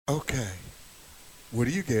Okay, what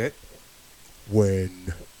do you get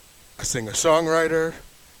when a singer-songwriter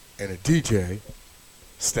and a DJ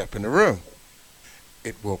step in the room?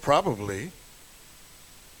 It will probably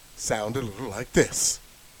sound a little like this.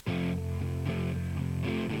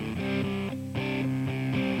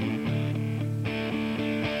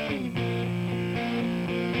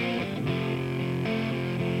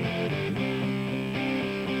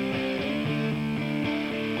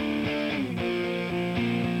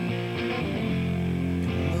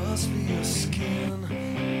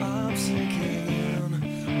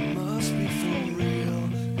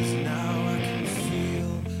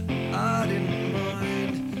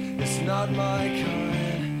 Not my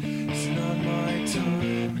kind, it's not my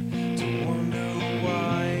time to wonder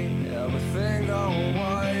why everything gone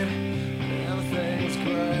white, everything's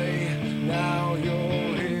gray. Now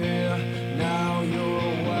you're here, now you're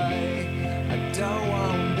away. I don't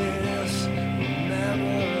want this,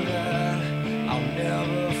 remember that. I'll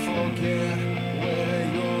never forget where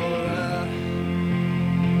you're at.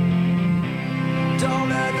 Don't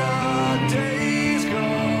let the days go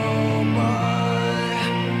by.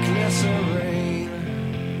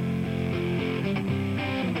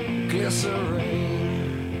 Glycerine.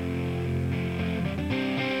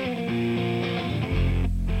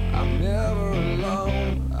 I'm never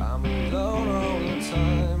alone, I'm alone all the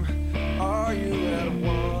time. Are you at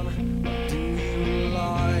one, or do you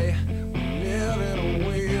lie? We live in a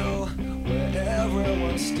wheel where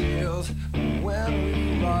everyone steals. But when we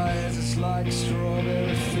rise, it's like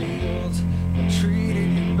strawberry fields. I treated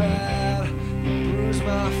you bad, you bruised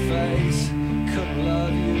my face. Couldn't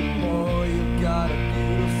love you more, you got a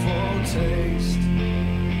beautiful taste.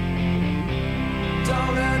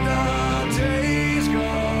 Don't let the days go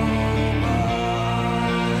by.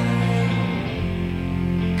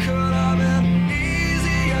 Could have been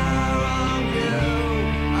easier on you.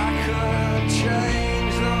 I couldn't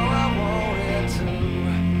change, though I wanted to.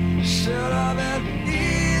 Should have been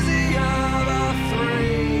easier, the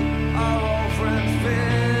three, our old friend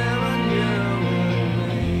Phil and you and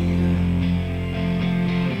me.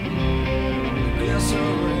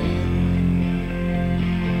 Glycerine.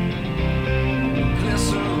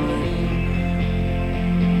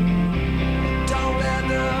 Don't let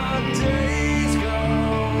the days go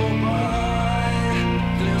by.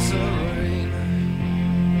 Glycerine.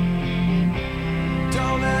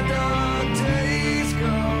 Don't let the days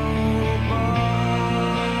go by.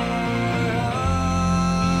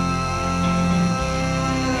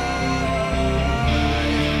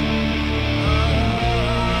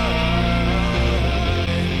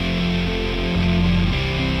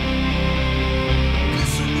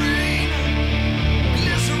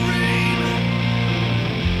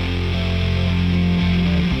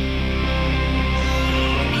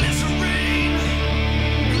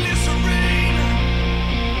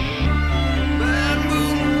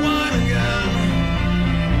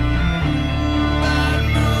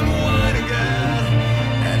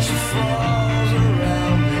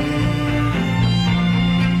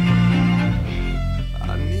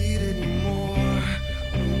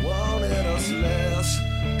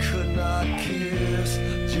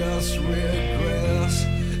 Just regress,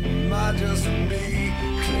 might just be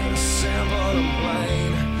clear, simple and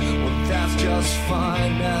plain. Well, that's just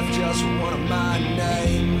fine, that's just one of my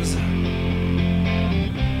names.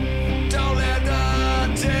 Don't let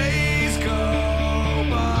the days go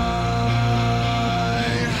by.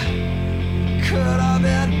 Could have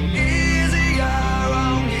been easier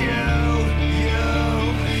on you.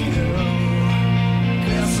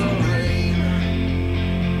 Glycerine.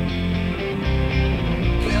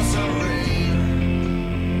 Glycerine.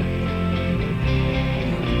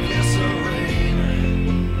 Glycerine.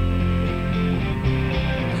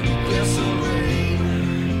 Glycerine.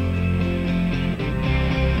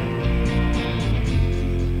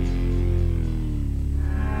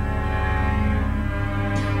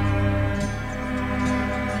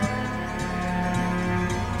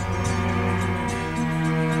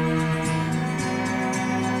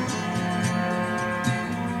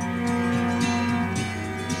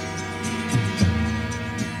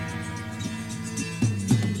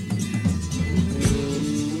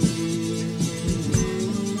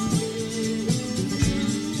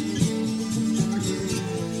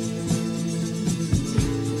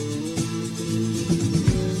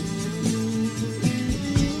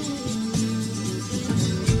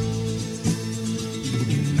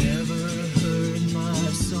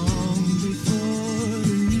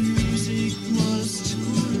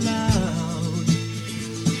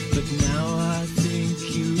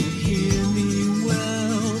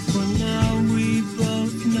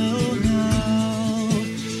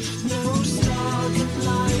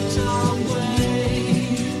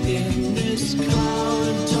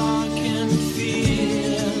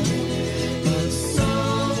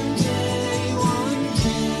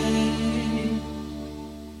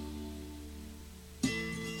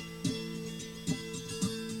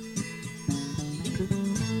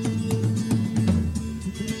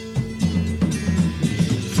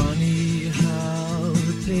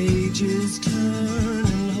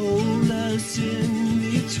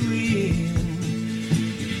 between.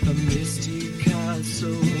 A misty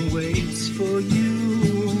castle waits for you.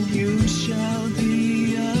 You shall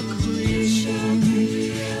be a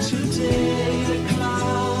queen. Today the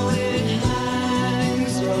cloud it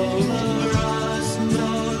hangs over us, and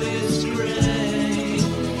all is gray.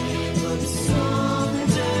 But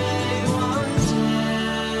someday, one day.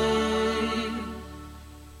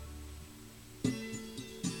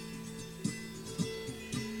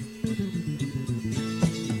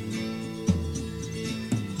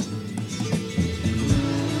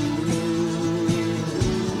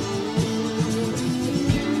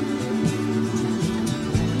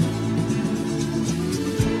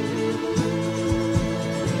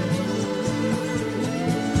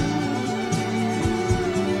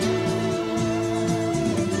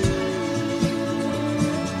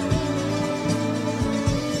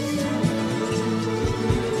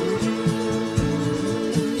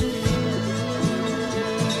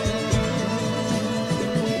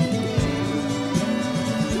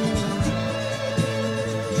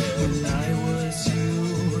 When I was you,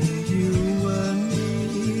 you were me,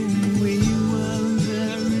 we were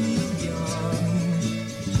very young.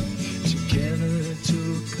 Together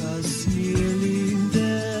took us nearly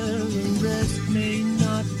there, the rest may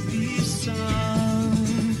not be sung.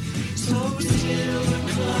 So still the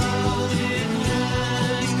cloud it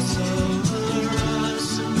hangs over us,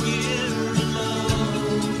 and we're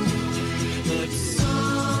alone. But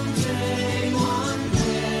someday, one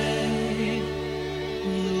day,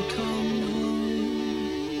 we'll come home.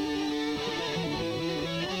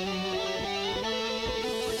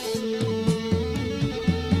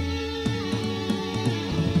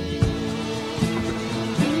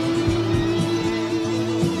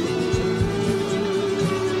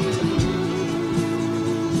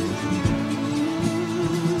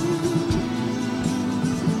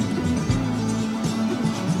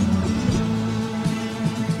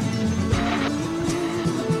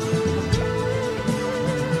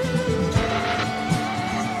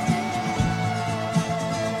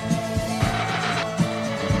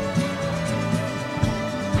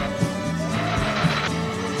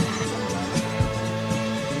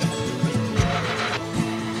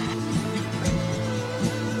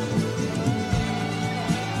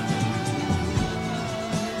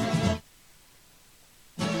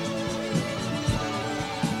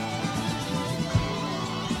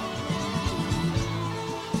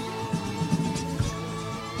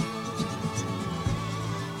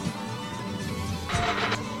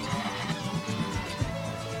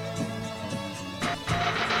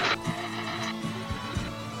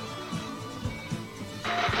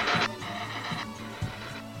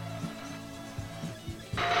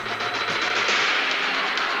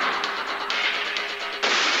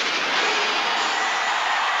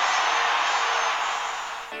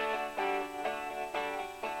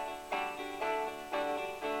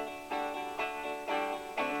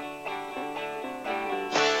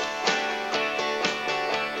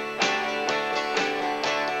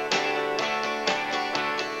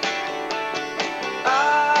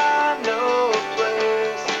 I know a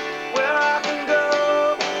place where I can go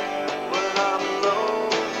when I'm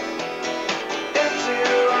alone. Into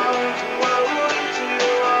your arms, whoa, into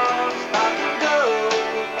your arms I can go.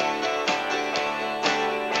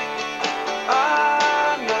 I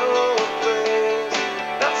know a place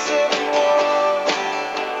that's hidden warm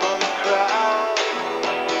from the crowd.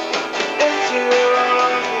 Into your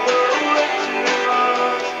arms, whoa, into your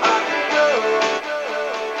arms I can go.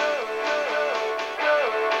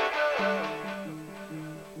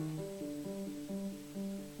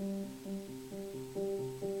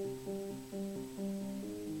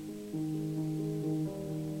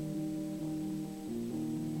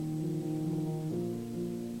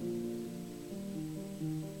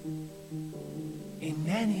 In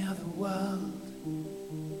any other world,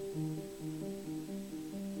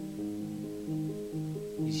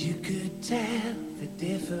 you could tell the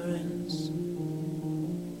difference.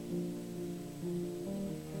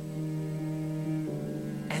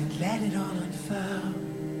 And let it all unfurl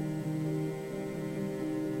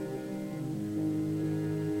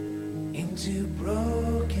into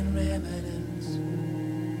broken remnants.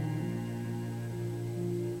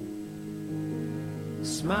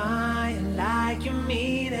 Smile like you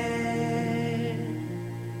mean it,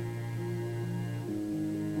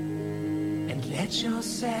 and let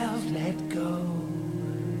yourself let go.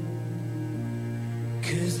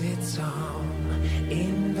 'Cause it's all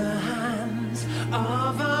in the hands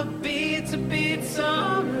of a beat-to-beat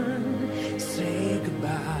song. Say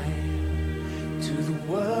goodbye to the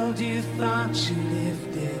world you thought you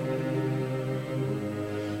lived in.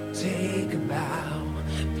 Take a bow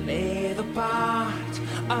part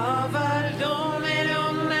of a lonely,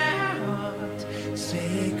 lonely heart.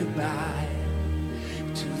 Say goodbye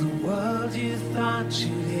to the world you thought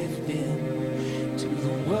you lived in, to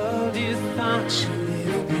the world you thought you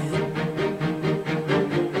lived in.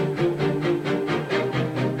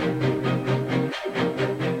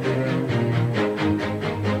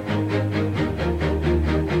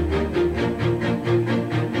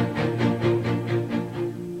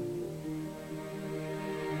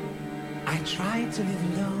 I tried to live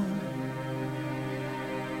alone,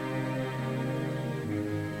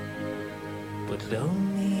 but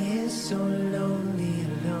lonely is so lonely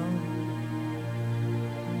alone.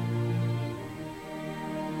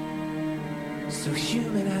 So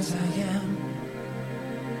human as I am,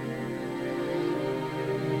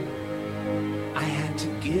 I had to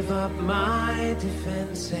give up my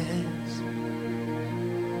defenses.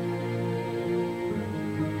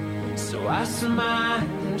 So I smiled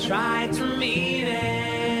and tried to meet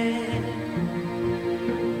it,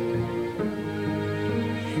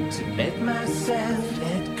 to let myself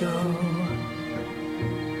let go,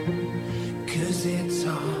 'cause it's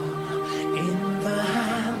all in the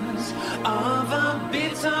hands of a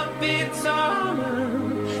bitter, bitter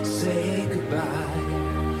man. Say goodbye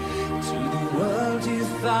to the world you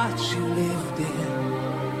thought you lived in.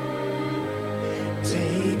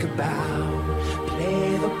 Take a bow, play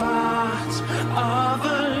the part of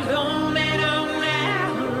a lonely, lonely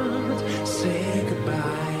heart. Say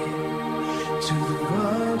goodbye to the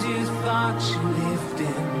world you thought you lived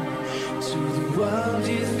in, to the world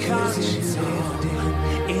you thought you lived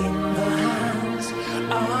in the hands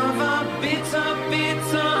of a bitter,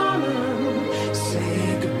 bitter man. Say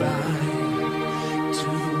goodbye to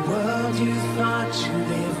the world you thought you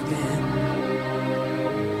lived in.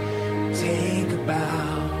 Take a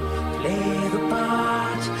bow, play the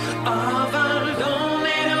part of a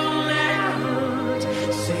lonely, lonely heart.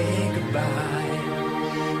 Say goodbye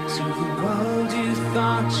to the world you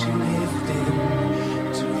thought you lived in,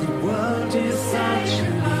 to the world you thought you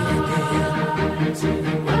lived in, to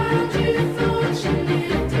the world you thought you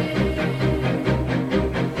lived in.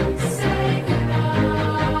 Say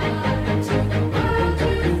goodbye to the world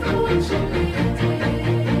you thought you lived in.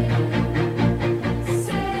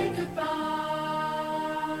 Say goodbye.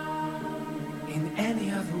 In any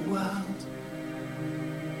other world,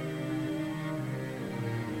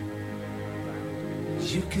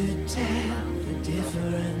 you could tell the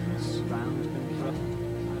difference. Round control,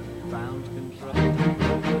 round control,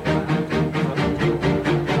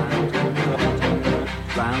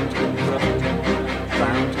 round control,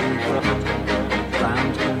 round control,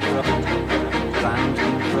 round control, round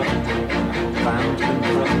control,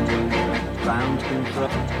 round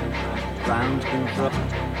control, round control,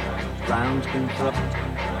 round control,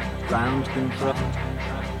 round control,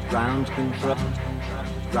 round control,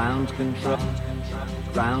 round control, round control,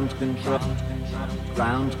 round control,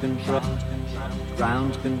 round control,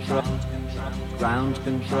 round control, round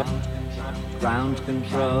control, round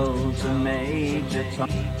control to major tom,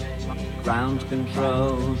 round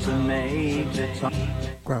control to major tom,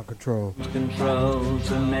 Ground control. control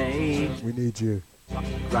to major, We need you.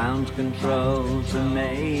 ground control to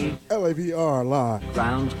major, LABR live.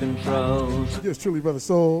 ground control to Yours truly, Brother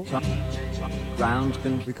Soul. ground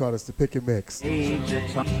control We call this the Pick and Mix. major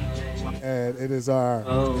tom, And it is our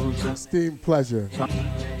to esteemed pleasure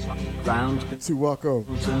ground to welcome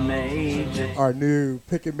control to major, our new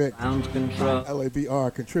Pick and Mix ground control,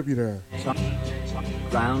 LABR contributor.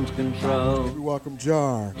 ground control We welcome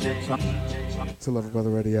Dgar to Love Brother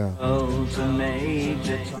Radio. to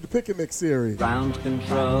major, To the Pick and Mix series. ground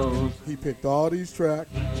control, He picked all these tracks,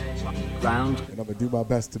 ground and I'm going to do my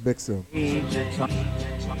best to mix them. major,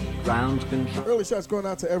 ground control, Early shots going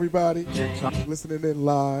out to everybody listening in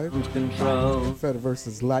live. ground control,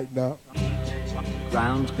 Fediverse's lighting up.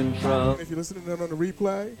 ground control, If you're listening in on the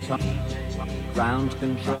replay, ground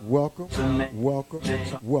control, welcome, welcome,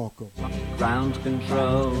 welcome. ground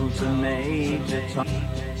control to major,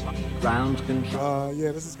 ground control,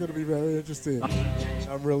 Yeah, this is going to be very interesting.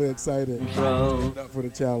 I'm really excited. control, Up for the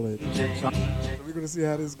challenge. So we're going to see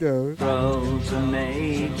how this goes. control to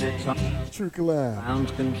major, True collab, ground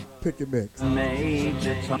control, Pick and Mix.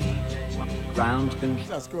 major, ground control,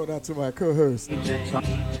 Shots going out to my co-host,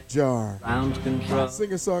 Dgar. ground control,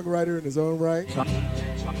 Singer-songwriter in his own right.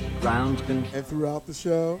 Ground control. And throughout the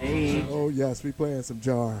show, oh yes, we playing some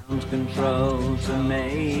jar. Ground control to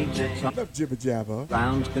Major Tom. Enough jibber jabber.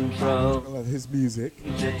 Ground control. Let his music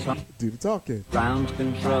do the talking. Ground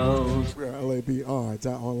control. We're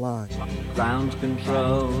LABR.online. Ground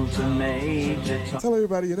control to Major Tom. Tell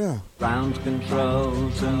everybody you know. Ground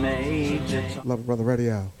control to Major Tom. Love it, Brother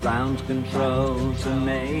Radio. Ground control to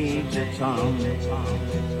Major Tom.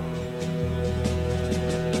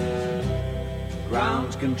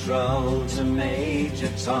 Ground control to Major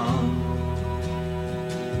Tom.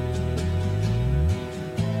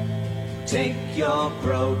 Take your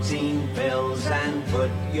protein pills and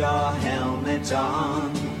put your helmet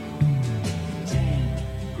on. 10.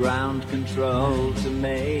 Ground control to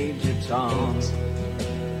Major Tom.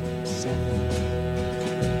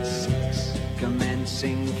 7, 6.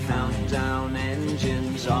 Commencing countdown,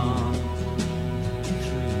 engines on.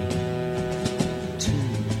 3, 2.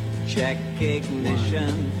 Check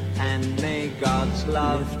ignition and may God's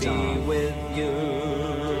love be with you.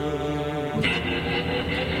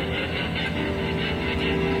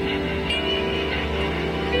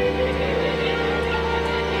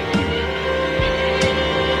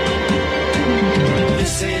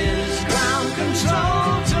 This is ground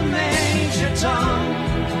control to Major Tom.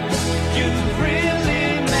 You've really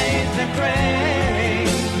made the grade,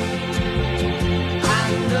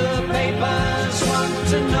 and the papers want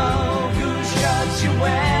to know whose shirts you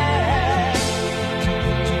wear.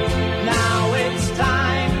 Now it's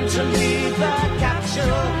time to leave the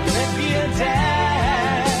capsule if you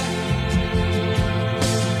dare.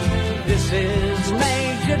 This is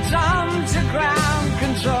Major Tom to ground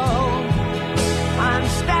control. I'm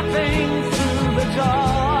stepping through the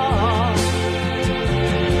door,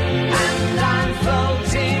 and I'm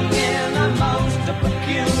floating in a most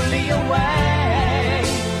peculiar way,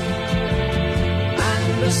 and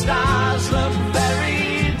the stars look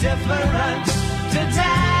very different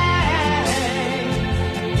today.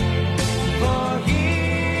 For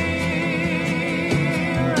here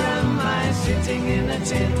am I sitting in a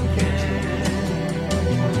tin can.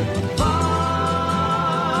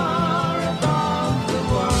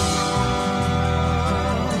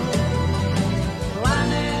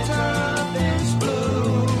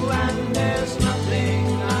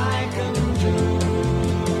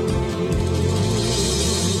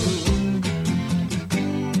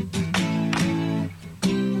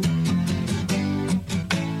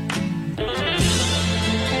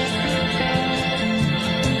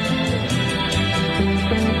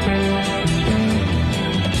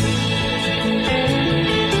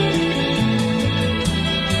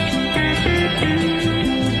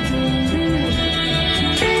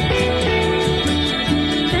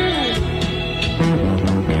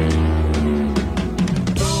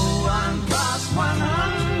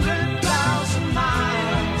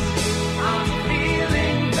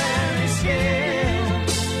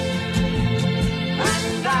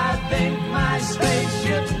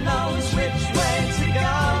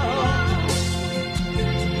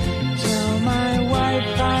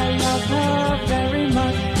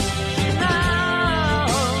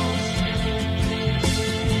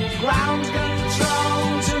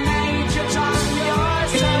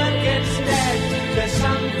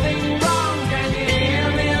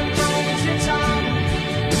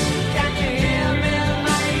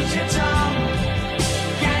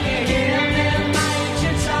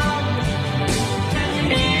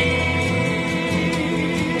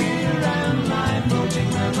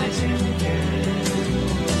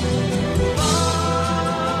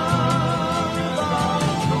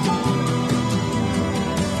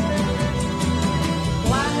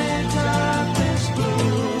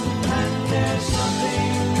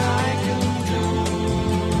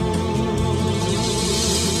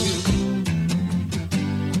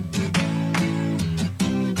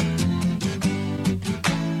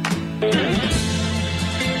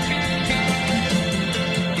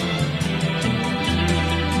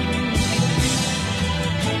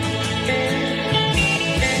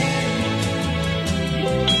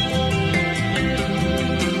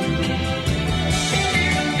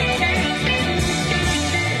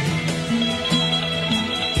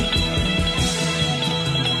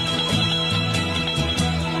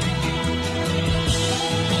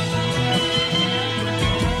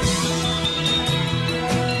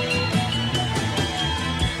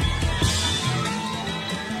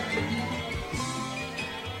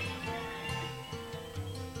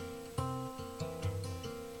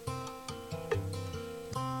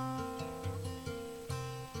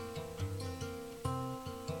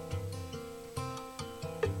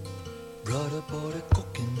 Brother bought a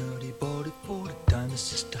coconut, he bought it for the time. His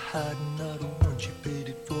sister had another one, she paid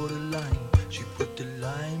it for the lime. She put the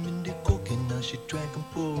lime in the coconut, she drank and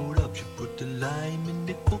poured up. She put the lime in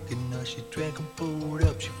the coconut, she drank and poured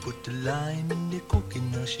up. She put the lime in the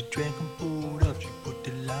coconut, she drank and poured up. She put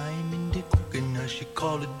the lime in the coconut, she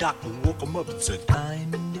called the doctor, woke him up and said,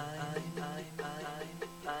 lime in the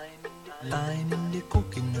lime in the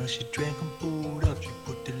coconut, she drank and poured up. She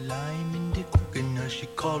put the lime in the coconut, she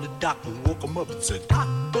called the doctor, woke him up and said,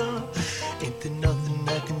 doctor, ain't there nothing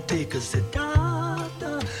I can take? I said,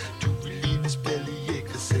 doctor, to relieve his bellyache.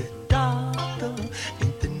 I said, doctor,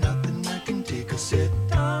 ain't there nothing I can take? I said,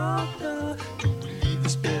 doctor, to relieve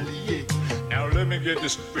his bellyache. Now let me get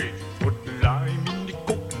this straight. Put the lime in the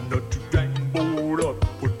coconut, you drank and poured up.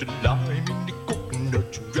 Put the lime in the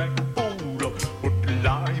coconut, you drank and poured up. Put the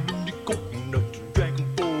lime in the coconut, you drank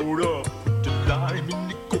and poured up. Put the lime in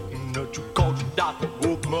the coconut, you called the doctor,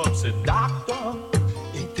 woke him up, said, doctor,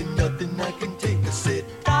 ain't there nothing I can take? I said,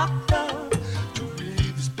 doctor, to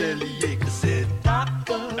relieve his bellyache. I said,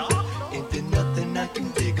 doctor, ain't there nothing I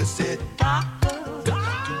can take? I said, doctor,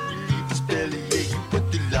 to relieve his bellyache. You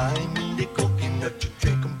put the lime in the coconut, you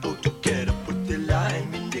drink them both together. Put the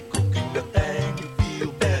lime in the coconut and you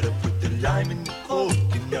feel better. Put the lime in the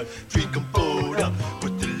coconut, drink them both up.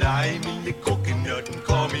 Put the lime in the coconut and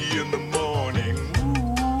call me in the morning.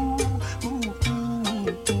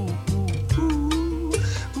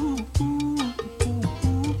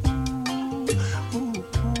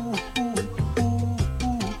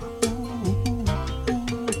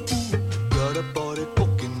 Brother bought a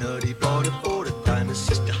coconut, he bought it for the time. His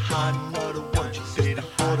sister had another one, she paid it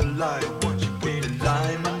for the lime. She paid the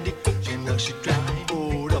lime in the coconut, she drank and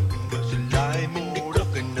poured up. And put the lime in the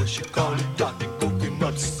coconut, she called it Dr.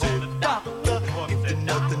 Coconut. She said, doctor, ain't there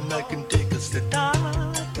nothing I can take? I said,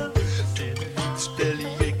 doctor, to relieve this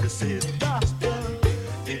bellyache. I said, doctor,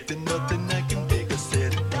 ain't there nothing I can take? I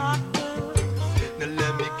said, doctor, now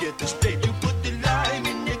let me get this straight. You put the lime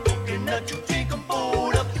in the coconut, you drink and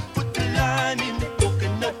pour up. Put the lime in the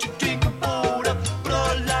coconut, you drink and pour up. Put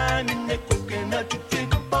a lime in the coconut, you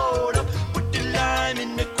drink and pour up. Put the lime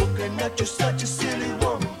in the coconut, you're such a silly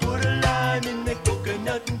woman. Put a lime in the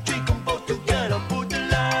coconut and drink them both together. Put the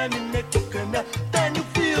lime in the coconut, then you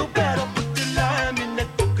feel better. Put the lime in the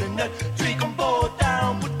coconut, drink them both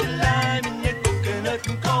down. Put the lime in the coconut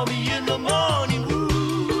and call me in the morning.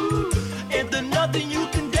 Woo, ain't there nothing you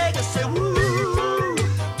can take? I say, woo,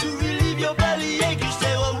 to relieve your bellyache. You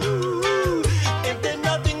say, well, woo, ain't there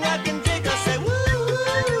nothing I can take? I say,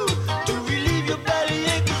 woo, to relieve your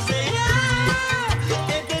bellyache. You say,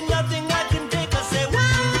 yeah, ain't there nothing I can take? I say, woo,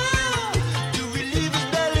 to relieve his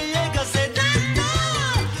bellyache. I say, doctor,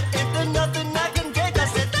 ain't there nothing I can take? I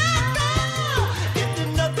say, doctor, ain't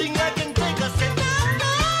there nothing I can take? I say,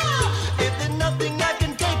 doctor, ain't there nothing I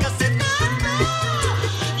can take? I say, doctor,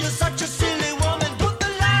 you're such a silly woman. Put the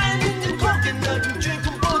lime in the coconut and drink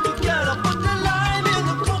them both together. Put the lime in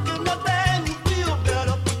the coconut and you feel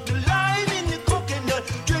better. Put the lime in the coconut,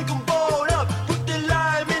 drink them both up. Put the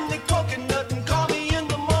lime in the coconut and call me in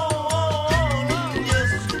the morning. Yes,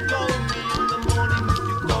 you call me in the morning. If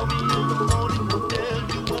you call me in the morning, I'll tell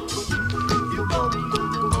you what to do. If you call me in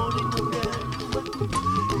the morning, I'll tell you what to do.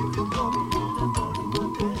 If you call me in the morning,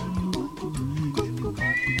 I'll tell you what to do. If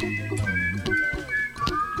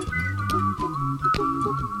you call me in the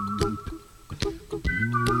morning,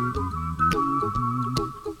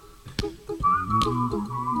 I'll tell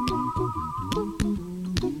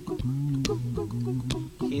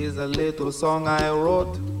Here's a little song I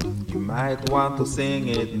wrote. You might want to sing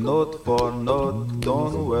it note for note.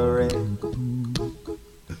 Don't worry.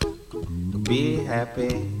 Be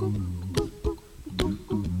happy.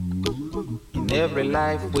 In every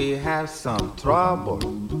life we have some trouble.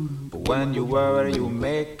 But when you worry, you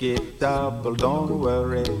make it double. Don't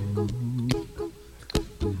worry.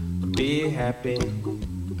 Be happy.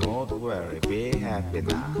 Don't worry. Be happy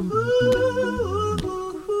now.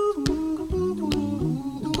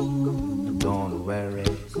 Don't worry.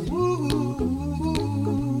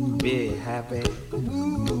 Be happy.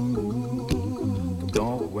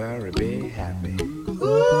 Don't worry, be happy.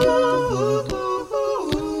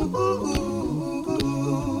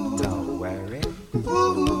 Don't worry.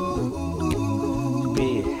 Be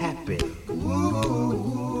happy.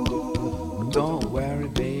 Don't worry,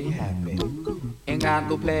 be happy. Ain't got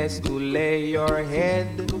no place to lay your head.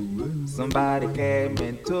 Somebody came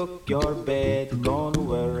and took your bed. Don't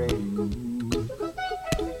worry.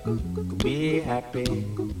 Be happy.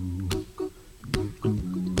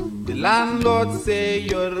 The landlord say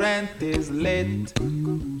your rent is late.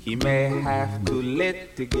 He may have to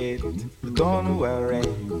litigate. Don't worry.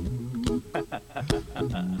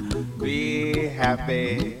 Be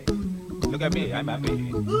happy. Look at me, I'm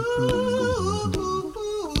happy.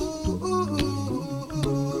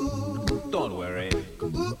 Don't worry.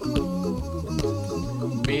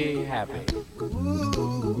 Be happy.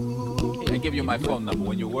 I give you my phone number.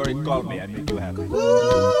 When you worry, call me. I make you happy.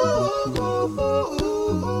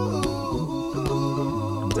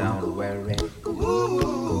 Don't worry.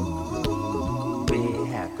 Be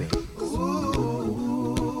happy.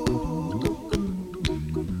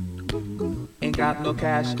 Ain't got no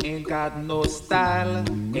cash, ain't got no style,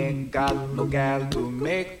 ain't got no gal to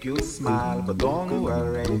make you smile. But don't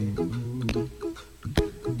worry.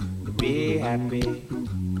 Be happy.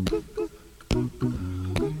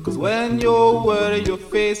 Cause when you worry, your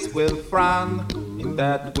face will frown, and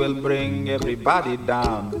that will bring everybody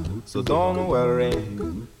down. So don't worry,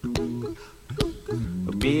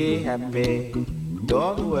 be happy.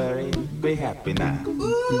 Don't worry, be happy now.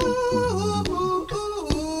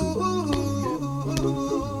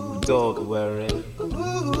 Don't worry,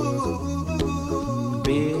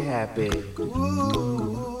 be happy.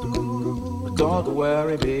 Don't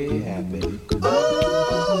worry, be happy.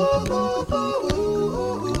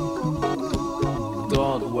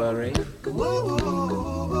 Don't worry,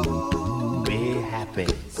 be happy.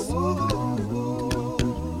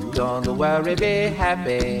 Don't worry, be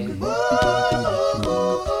happy.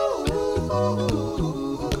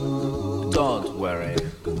 Don't worry,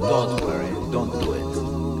 don't do it.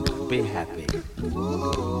 Be happy.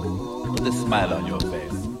 Put a smile on your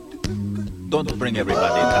face. Don't bring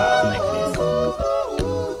everybody down like this.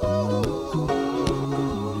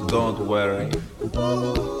 Don't worry.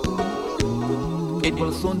 It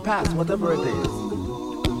will soon pass, whatever it is.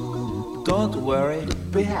 Don't worry,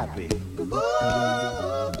 be happy.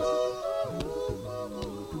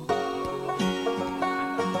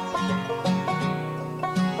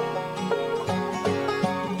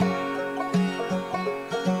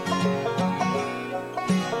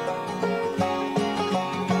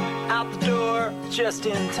 Out the door, just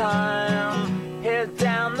in time. Head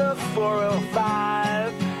down the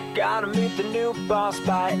 405. Gotta meet the new boss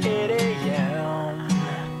by 8 a.m.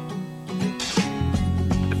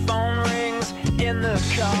 The phone rings in the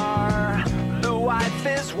car. The wife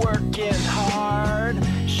is working hard.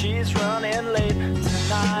 She's running late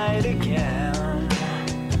tonight again.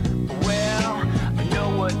 Well, I know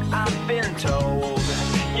what I've been told.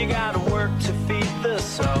 You gotta work to feed the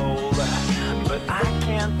soul. But I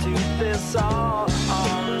can't do this all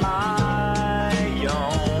on my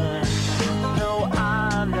own. No,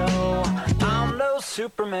 I know I'm no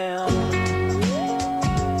Superman.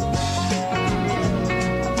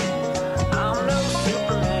 I'm no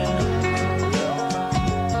Superman.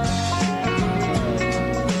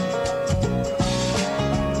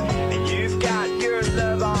 And you've got your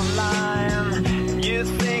love online. And you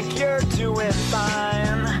think you're doing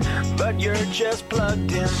fine, but you're just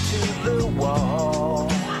plugged into the wall.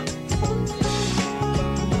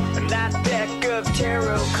 And that deck of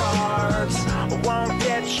tarot cards won't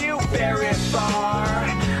get you very far.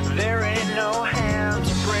 There ain't no hand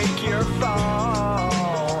to break your fall.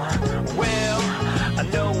 Well, I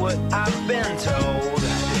know what I've been told.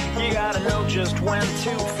 You gotta know just when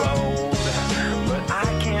to fold. But I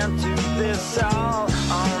can't do this all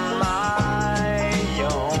on my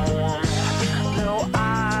own. No,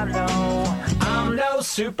 I know I'm no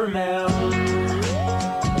Superman.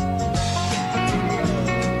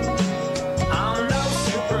 I'm no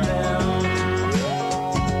Superman.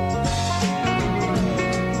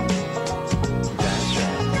 That's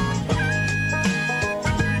right.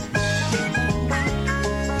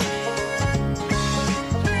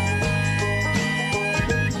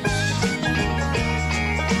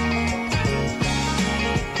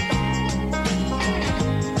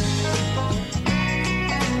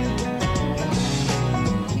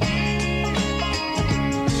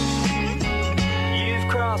 You've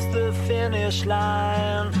crossed the finish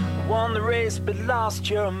line, won the race but lost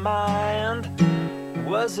your mind.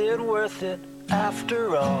 Was it worth it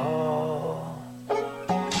after all?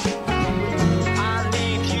 I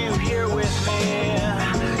need you here with me,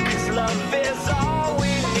 'cause love is all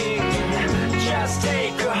we need. Just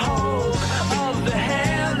take a hold of the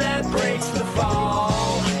hand that breaks the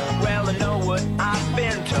fall. Well, I know what I've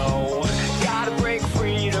been told. Gotta break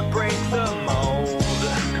free to break the mold.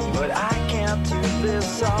 But I can't do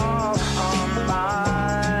this all on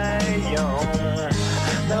my own.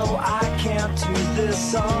 No, I can't do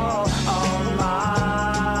this all on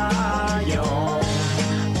my own.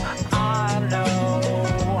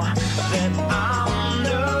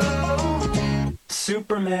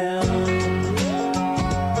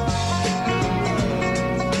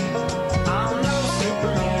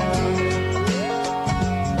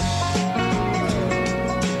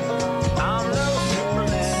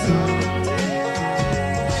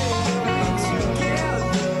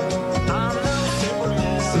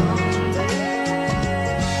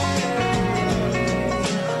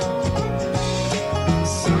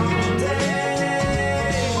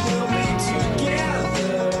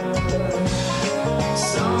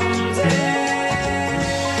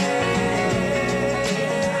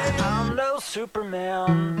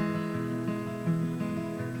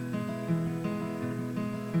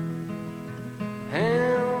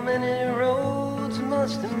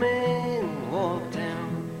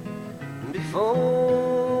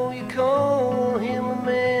 before you call him a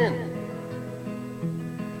man?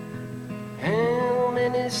 How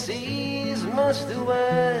many seas must the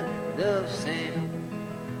white dove sail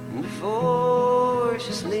before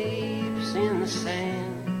she sleeps in the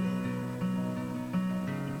sand?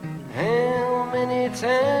 How many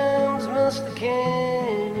times must the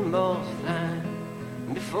cannonballs fly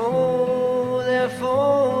before they're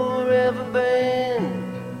forever banned?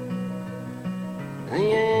 The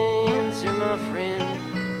answer, my friend,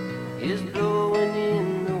 is blowing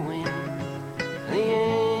in the wind. The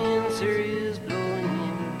answer is blowing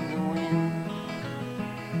in the wind.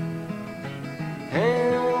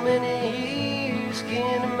 How many years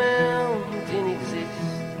can a mountain exist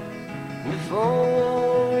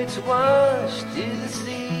before it's washed to the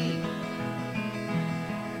sea?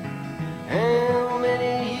 How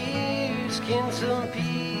many years can some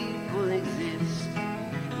people exist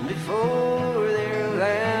before they're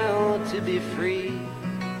allowed to be free?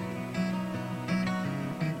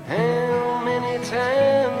 How many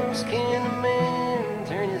times can a man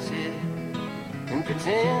turn his head and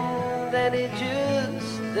pretend that he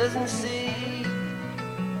just doesn't see?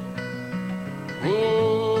 The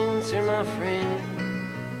answer, my friend,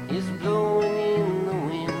 is blowing in the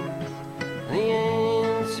wind. The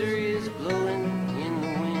answer is blowing in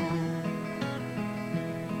the wind.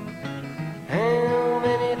 How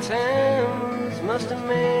many times must a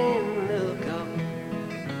man look up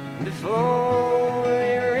before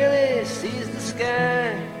he really sees the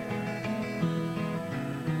sky?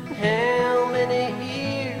 How many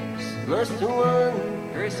ears must one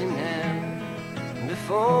person have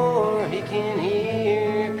before he can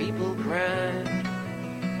hear people cry?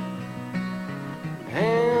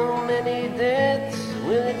 How many deaths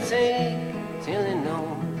will it take till he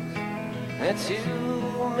knows that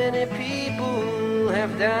too many people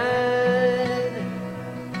have died?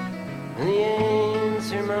 The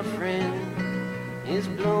answer, my friend, is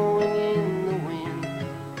blowing in the wind.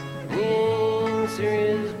 The answer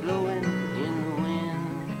is blowing in the wind.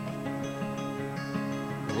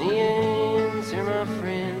 The answer, my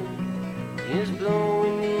friend, is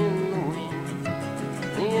blowing in the wind.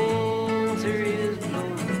 The answer is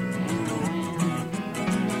blowing in the wind.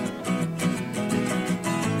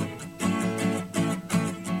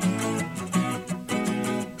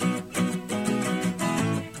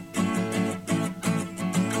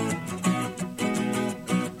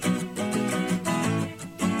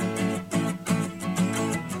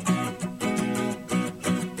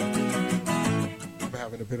 I'm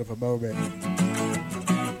having a bit of a moment.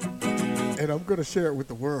 And I'm going to share it with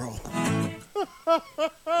the world.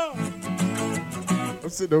 I'm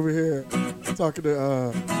sitting over here talking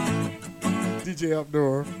to DJ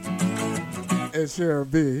Outdoor and Sharon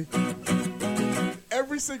B.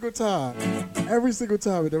 Every single time,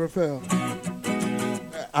 it never fails.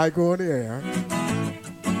 I go on the air.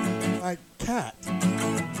 My cat,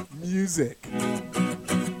 music,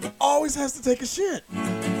 always has to take a shit.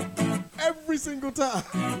 Every single time.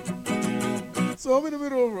 So I'm in the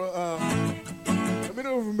middle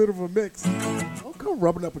of a mix. Don't come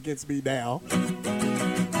rubbing up against me now. I'm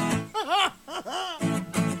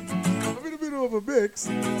in the middle of a mix.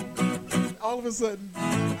 All of a sudden,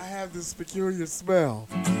 I have this peculiar smell.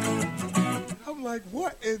 I'm like,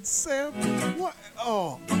 what in Sam? What?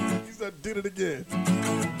 Oh, he did it again.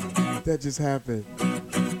 That just happened.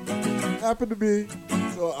 Happened to me,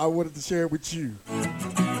 so I wanted to share it with you.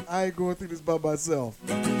 I ain't going through this by myself.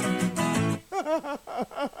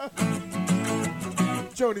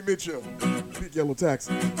 Joni Mitchell, Big Yellow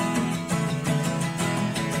Taxi.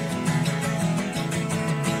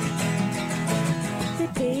 They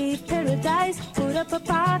paved paradise, put up a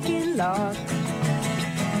parking lot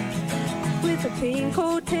with a pink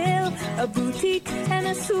hotel, a boutique, and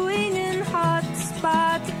a swinging hot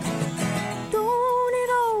spot. Don't it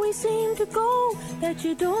always seem to go that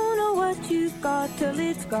you don't know what you've got till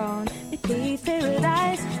it's gone? They paved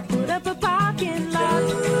paradise, put up a parking lot.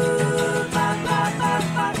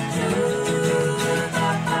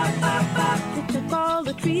 They took all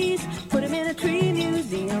the trees, put them in a tree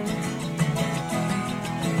museum,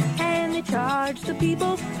 and they charged the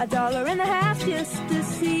people $1.50 just to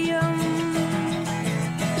see them.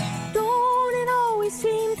 Don't it always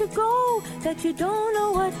seem to go that you don't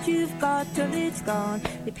know what you've got till it's gone?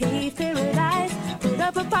 They paved paradise, put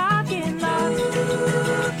up a parking lot.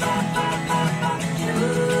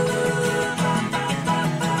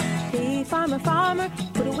 Hey, farmer,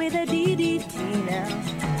 put away the DDT now.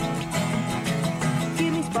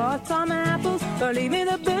 Give me spots on my apples, or leave me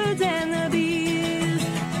the birds and the bees.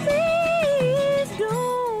 Please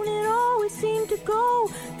don't it always seem to go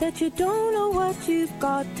that you don't know what you've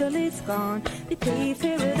got till it's gone. They paved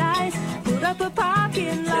paradise, put up a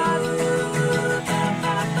parking lot.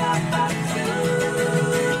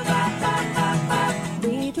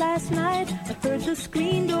 Late last night, I heard the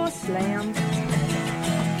screen door slam,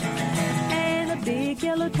 and a big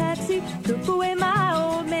yellow taxi took away my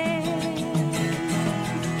old man.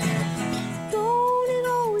 Don't it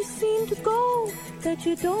always seem to go that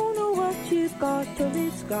you don't know what you've got till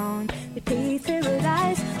it's gone? They paved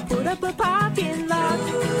paradise, put up a parking lot.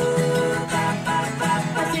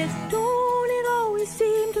 I said, don't it always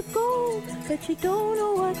seem to go that you don't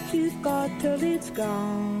know what you've got till it's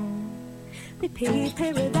gone? They paved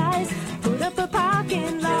paradise, put up a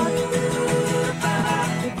parking lot.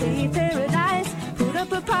 They paved paradise, put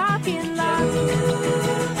up a parking lot.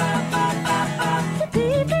 They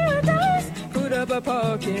paved paradise, put up a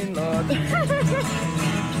parking lot.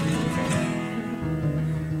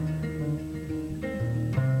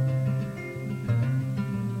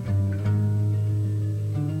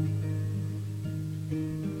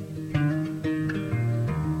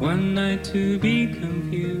 One night to be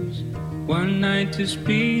confused, one night to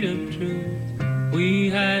speed up truth. We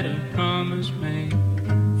had a promise made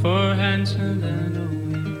for Hansel and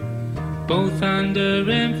Owen, both under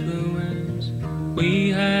influence. We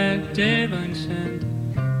had divine scent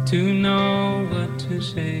to know what to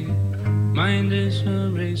say. Mind is a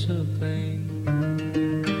razor blade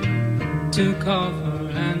to call for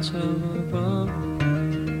Hansel above.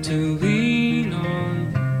 To lean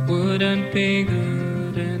on wouldn't be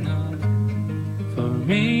good enough for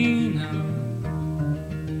me now.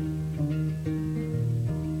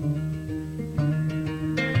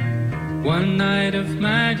 One night of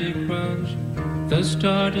magic rush, the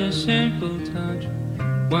start a simple touch.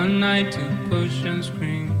 One night to push and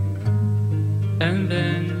scream, and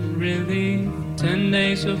then relief. 10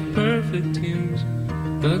 days of perfect tunes,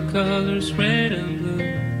 the colors red and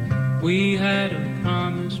blue. We had a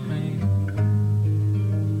promise made,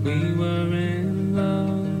 we were in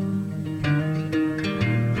love.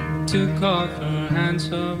 To call for hands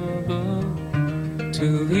above,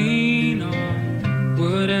 to lean on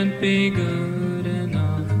wouldn't be good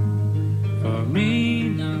enough for me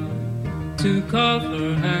now. To call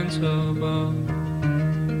for hands above,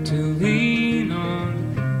 to lean on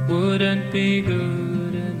wouldn't be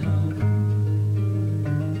good enough.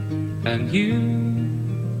 And you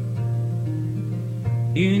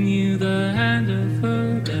knew the hand of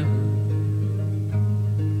the devil,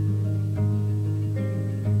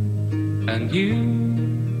 and you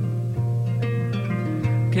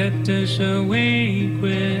kept us awake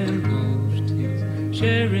with wolves' teeth,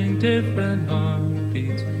 sharing different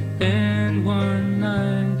heartbeats. Then one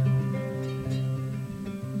night,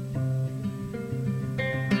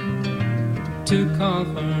 to call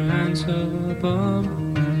for hands above,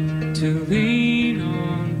 to lean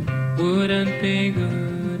on wouldn't be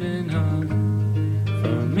good enough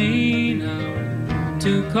for me now.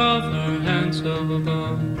 To call for hands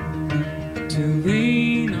above, to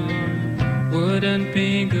lean on wouldn't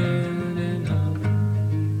be good enough.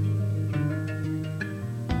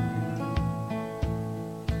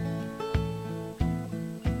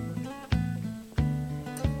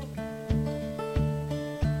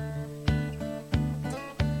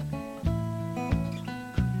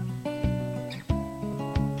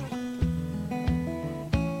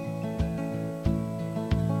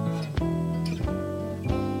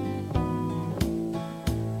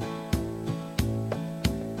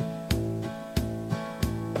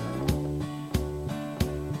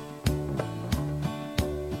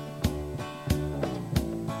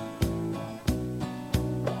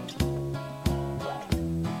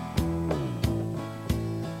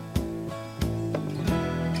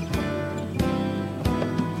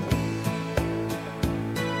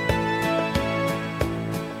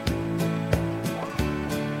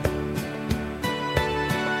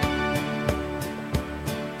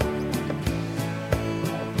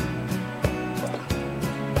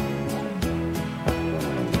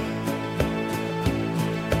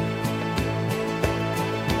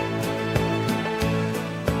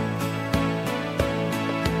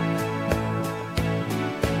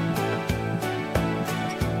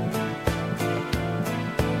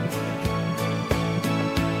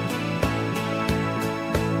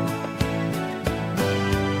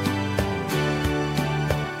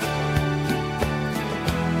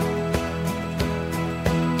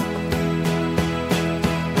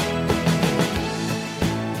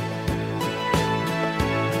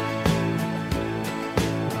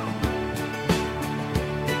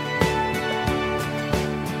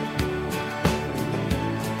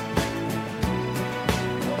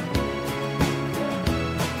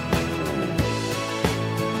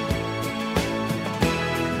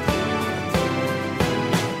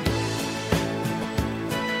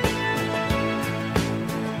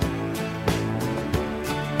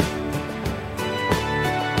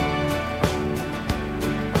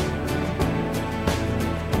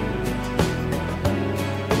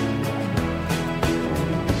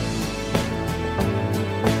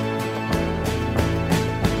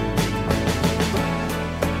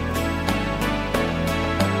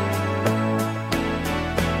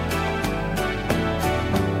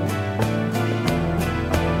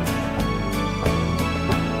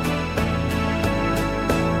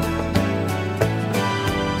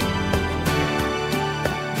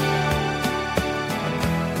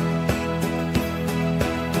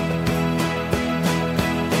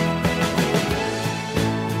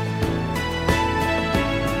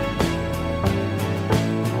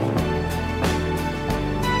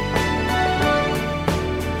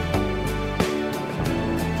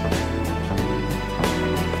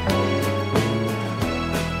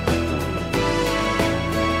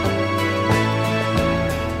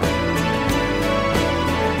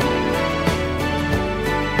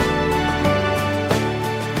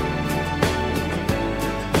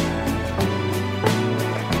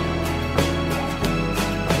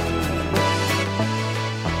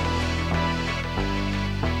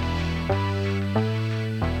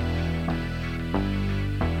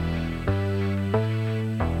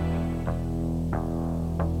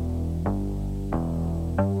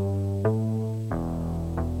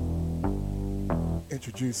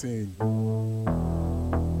 introducing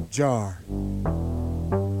Jar,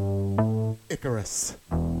 Icarus.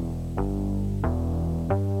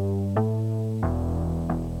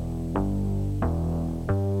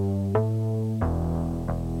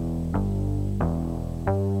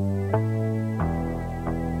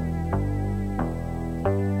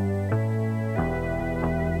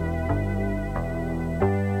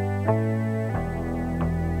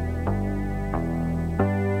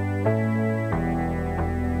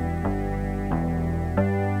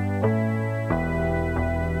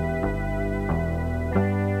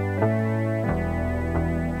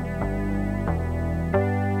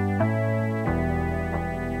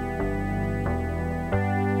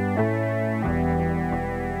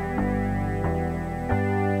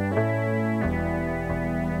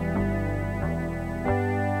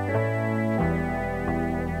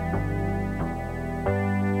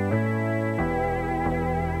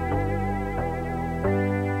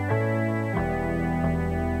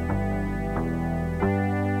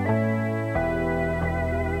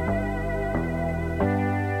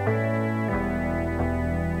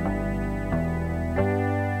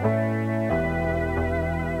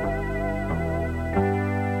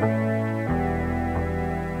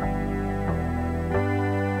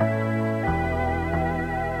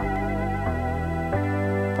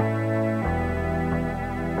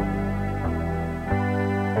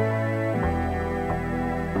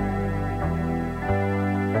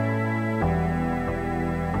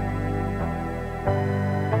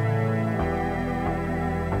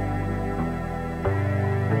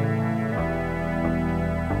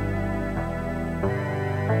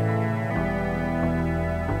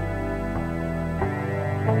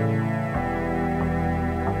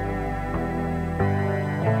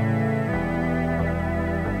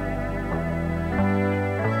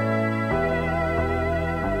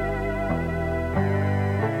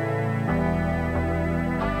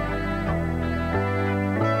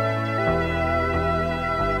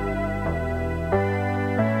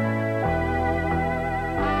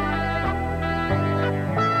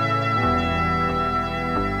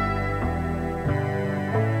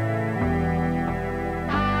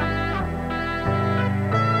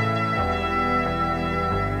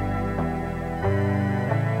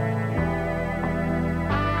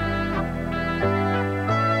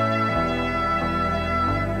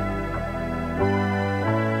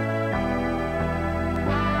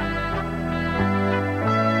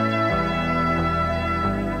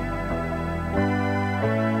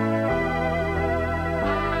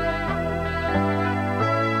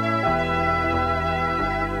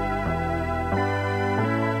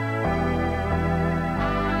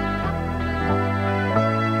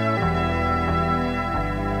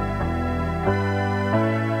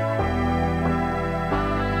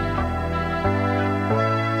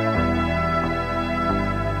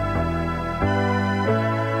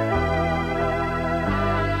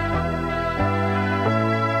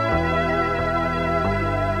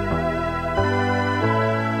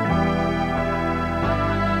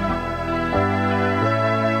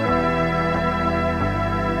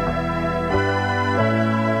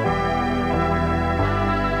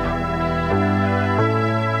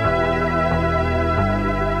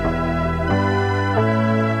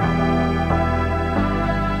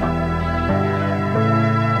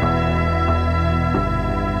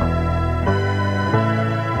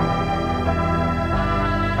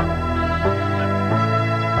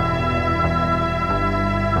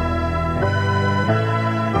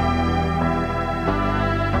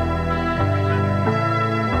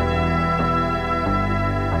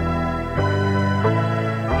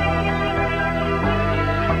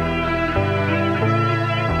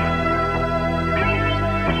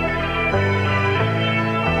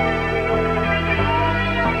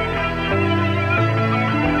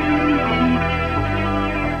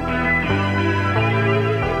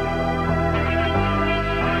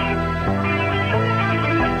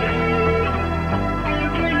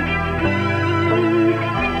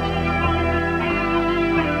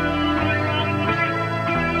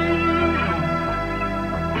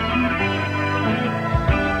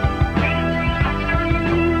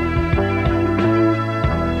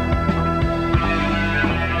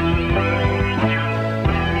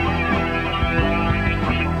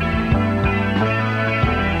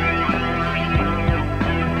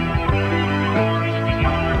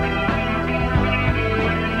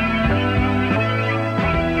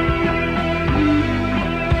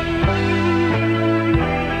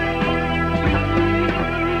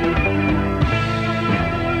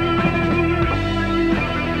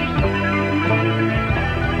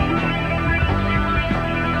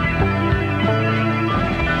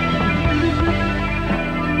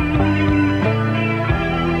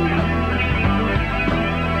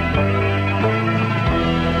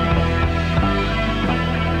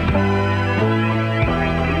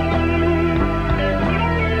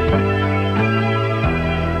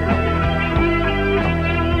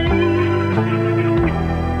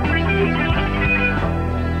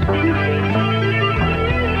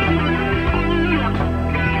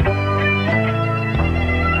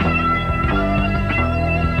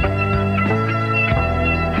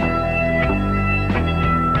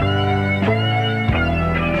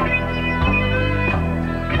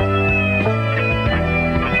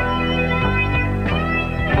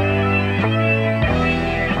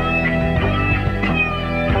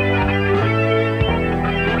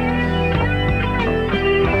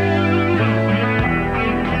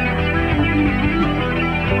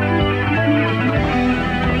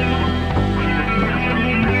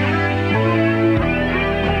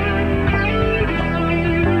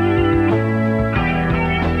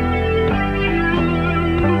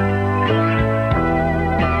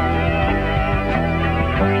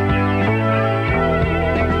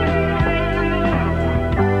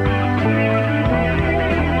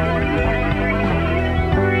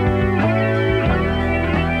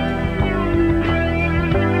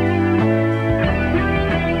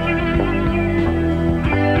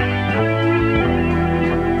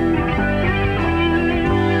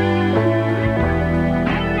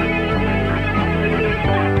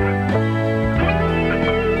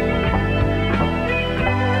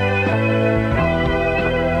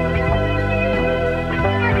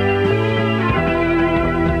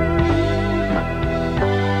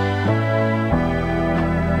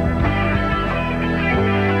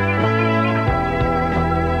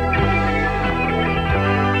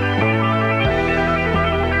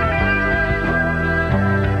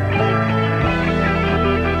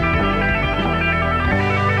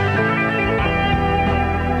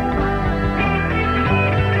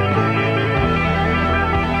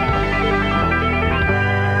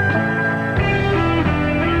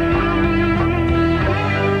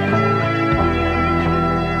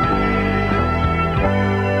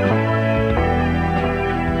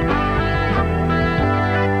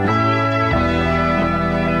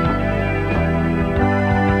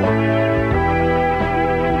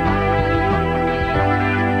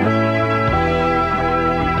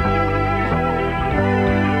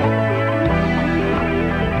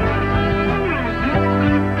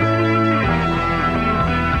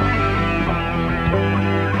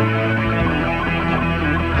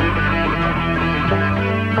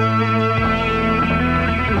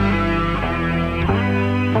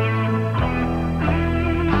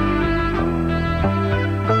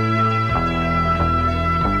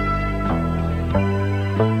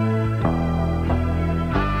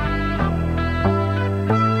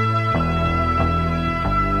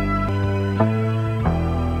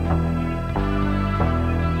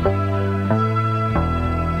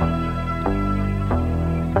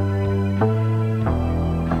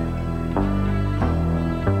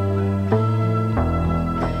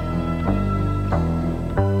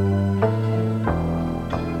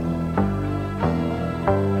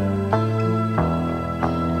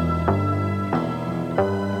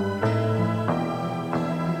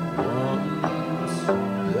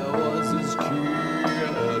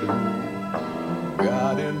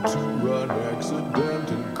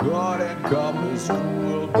 couldn't come to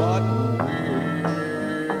school, but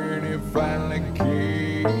when he finally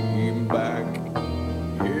came back,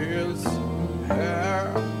 his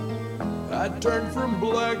hair had turned from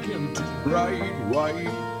black into bright white.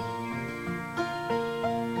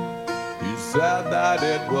 He said that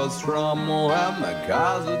it was from when the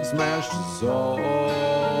cousin smashed his so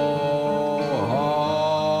hard.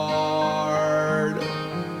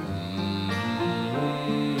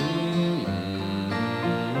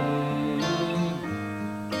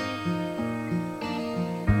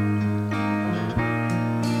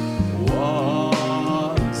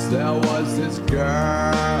 Once there was this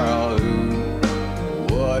girl who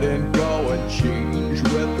wouldn't go and change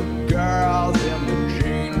with the girls in the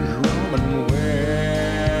change room, and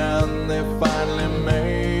when they finally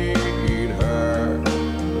made her,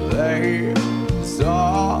 they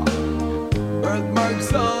saw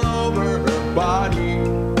birthmarks all over her body.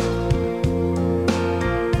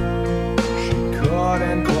 She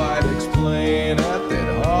couldn't quite explain it, they'd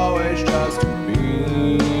always just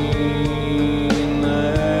been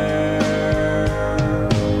there.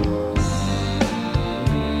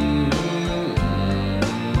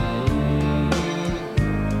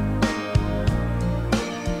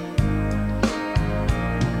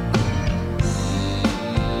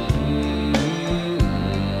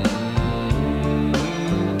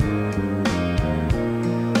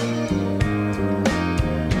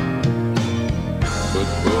 But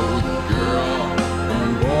both girl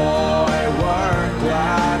and boy were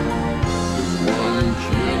glad, 'cause one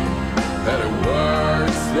kid had it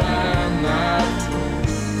worse than that.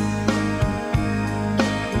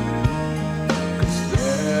 'Cause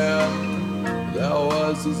then there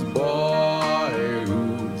was this boy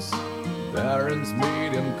whose parents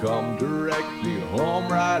made him come directly home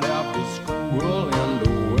right after school, and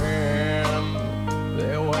when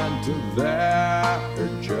they went to their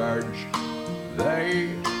church, they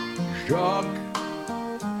shook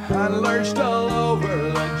and lurched all over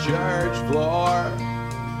the church floor.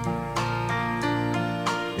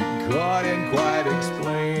 He couldn't quite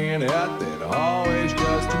explain it, they'd always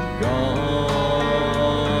just gone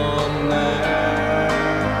there.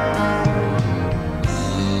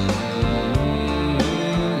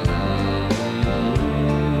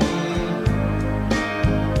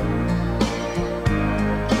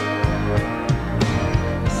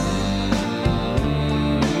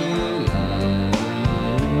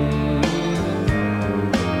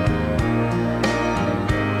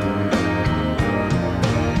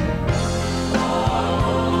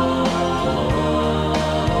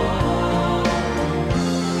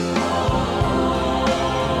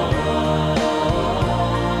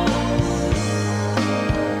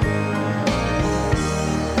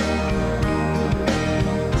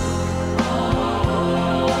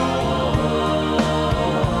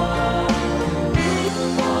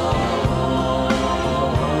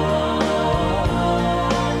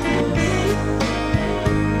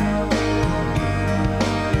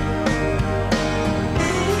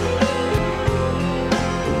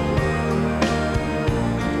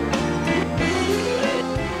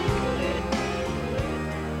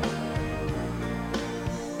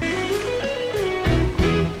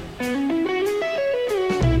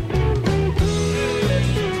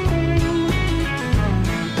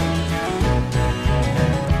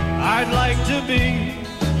 I'd like to be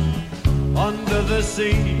under the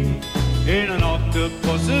sea in an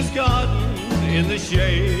octopus's garden in the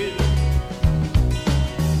shade.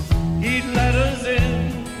 He'd let us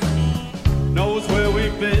in, knows where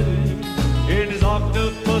we've been, in his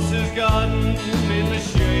octopus's garden in the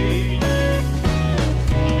shade.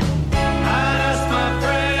 I'd ask my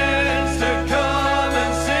friends to come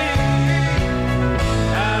and sing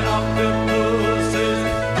an octopus's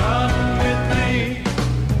garden with me.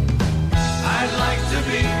 I'd like to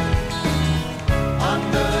be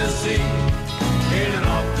under the sea in an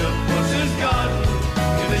octopus's garden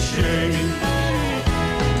in the shade.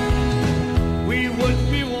 We would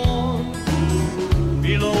be warm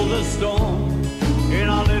below the storm in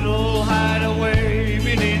our little hideaway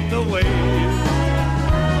beneath the waves,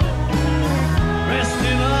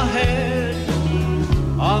 resting our head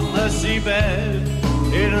on the seabed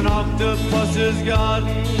in an octopus's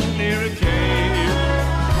garden near a cave.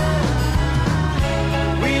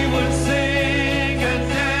 We would sing and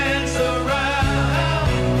dance around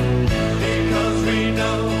because we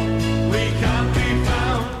know we can't be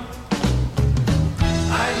found.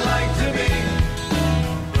 I'd like to be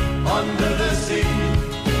under the sea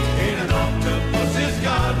in an octopus's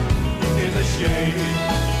garden in the shade.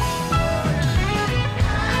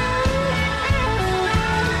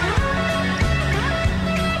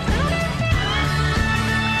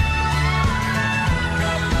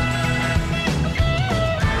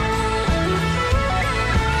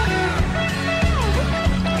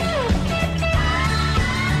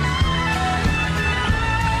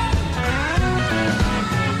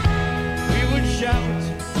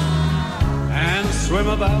 swim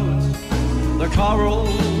about the coral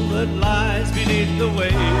that lies beneath the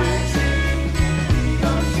waves.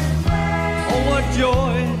 Oh, what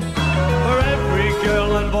joy for every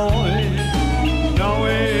girl and boy,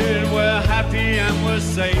 knowing we're happy and we're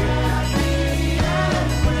safe.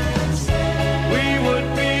 We would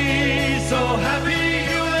be so happy,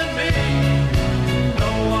 you and me,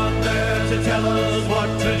 no one there to tell us what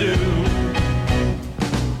to do.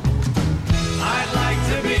 I'd like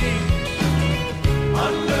to be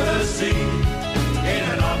under the sea in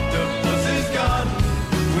an octopus's garden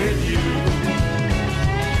with you.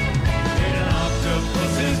 In an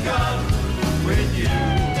octopus's garden with you.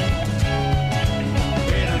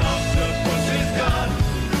 In an octopus's garden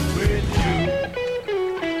with you.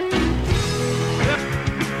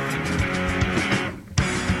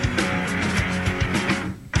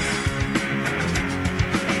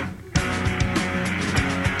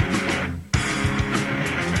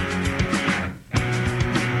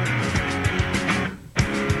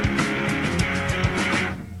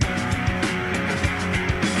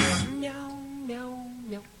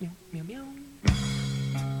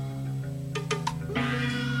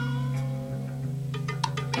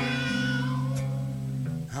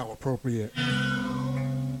 How appropriate.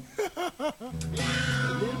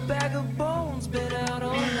 Little bag of bones been out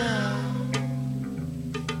all night.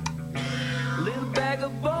 Little bag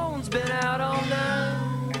of bones been out all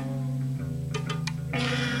night.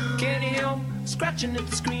 Can you hear 'em scratching at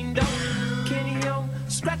the screen door? Can you hear 'em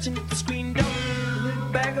scratching at the screen door? Little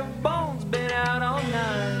bag of bones been out all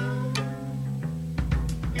night.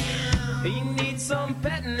 You need some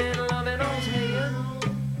petting and loving on his head.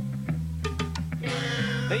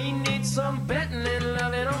 He needs some petting and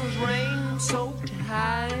loving on his rain-soaked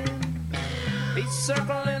hide. He's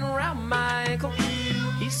circling around my ankle.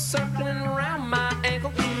 He's circling around my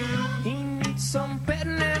ankle. He needs some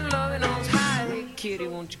petting and loving on his hide. Hey, kitty,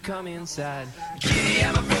 won't you come inside? Kitty,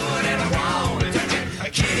 have a foot and I want to touch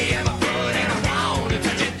it. Kitty, have a foot and I want to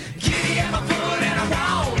touch it. Kitty, have a foot and I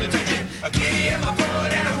want to touch it. Kitty, have a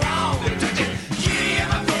foot and I want to touch it. Kitty,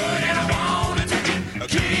 have a foot and I want to touch it.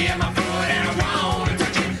 Kitty, have a foot and I want to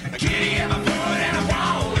touch it. Kitty, have a foot and I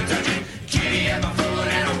want to touch it. Kitty, have a foot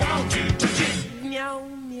and I want to touch it. Meow,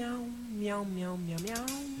 meow, meow, meow, meow, meow.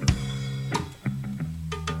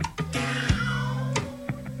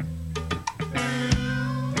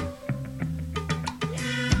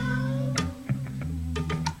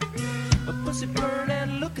 A pussy bird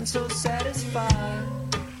and looking so satisfied.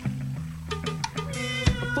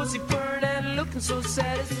 A pussy bird and looking so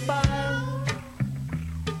satisfied.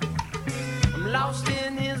 I'm lost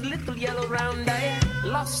in his little yellow round eye.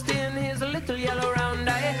 Lost in his little yellow round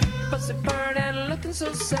eye. Pussy bird and looking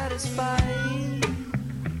so satisfied.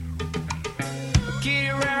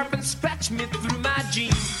 Kitty rap and scratch me through my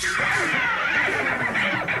jeans.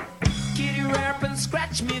 Kitty rap and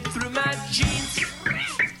scratch me through my jeans.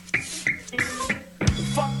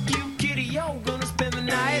 Fuck you, kitty, yo, gonna spend the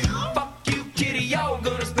night. Fuck you, kitty, yo,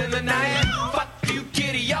 gonna spend the night. Fuck you,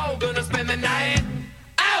 kitty, yo, gonna spend the night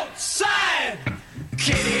outside.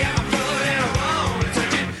 Kitty, have a foot and I want to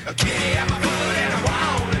touch it. Kitty, have a foot and I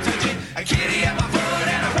want to touch it. Kitty, have a foot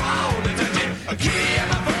and I want to touch it. Kitty,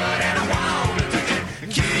 have a foot and I want to touch it.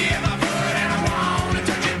 Kitty, have a foot and I want to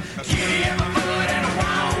touch it. Kitty, have a foot and I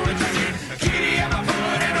want to touch it. Kitty, have a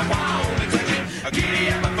foot and I want to touch it. Kitty,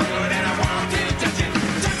 have a foot and I want to touch it.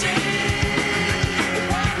 Touch it.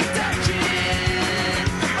 I want to touch it.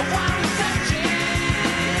 I want to touch it.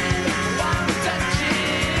 I want to touch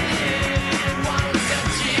it. Want to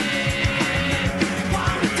touch it.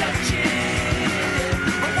 Want to touch it.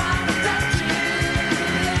 I want to touch it.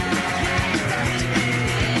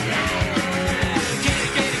 Get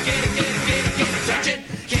it, get it, get it, get it, get it, get it, touch it.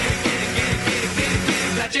 Get it, get it, get it, get it, get it, get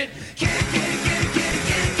it, touch it. Get it, get it, get it, get it,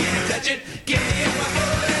 get it, get it, touch it. Get it in my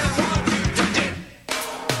foot and I want to touch it.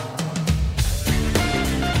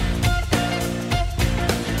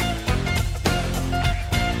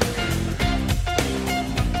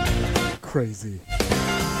 Crazy.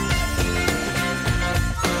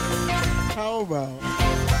 How about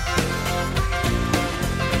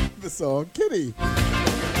the song Kitty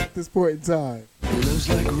at this point in time? Love's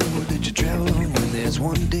like a road that you travel on when there's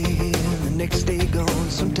one day here and the next day gone.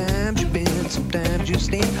 Sometimes you bend, sometimes you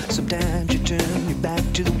stand, sometimes you turn your back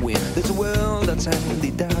to the wind. There's a world outside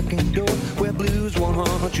the darkened door where blues won't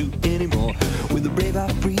haunt you anymore. With a brave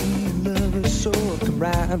heart free and lover's soul, come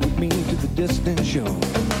ride with me to the distant shore.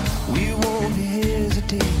 We won't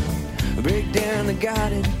hesitate, break down the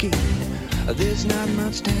garden gate. There's not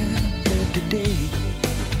much time left today.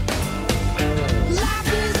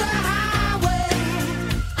 Life is a highway,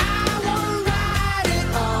 I wanna ride it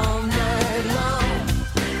all night long.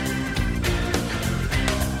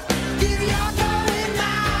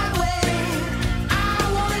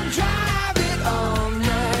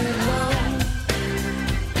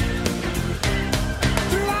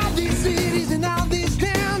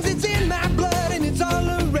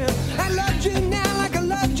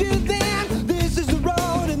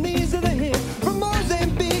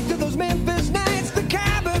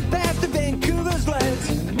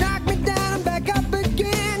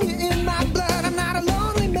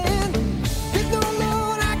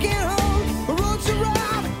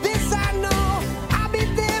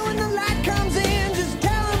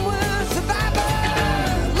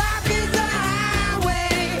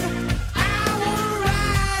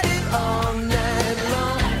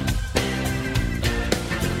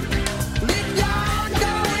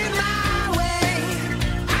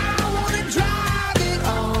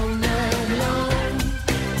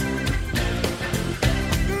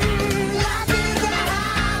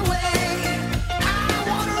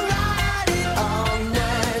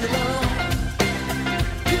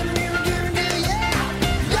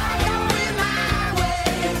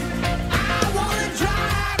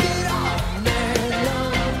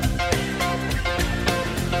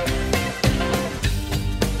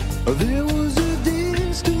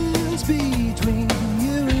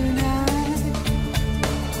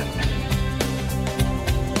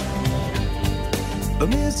 A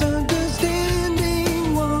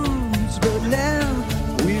misunderstanding once, but now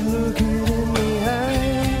we look it in the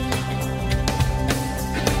eye.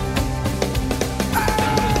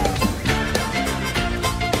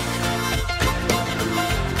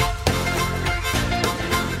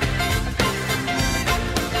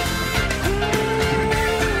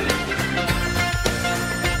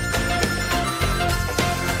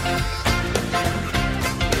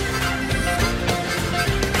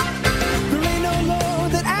 There ain't no law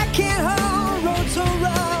that I can't hold. Road so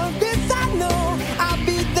rough, this I know. I'll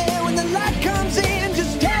be there when the light comes in.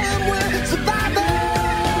 Just tell 'em we're survivors.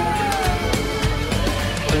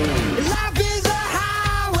 Life is a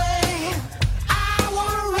highway. I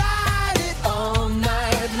wanna ride it all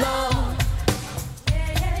night long.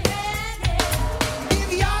 If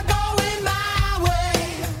you're going my way,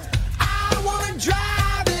 I wanna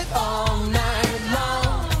drive it all night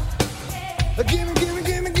long. Gimme, gimme,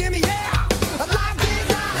 gimme, gimme, yeah. Life is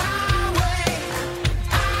a highway.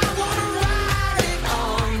 I wanna ride it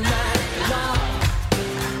all night long.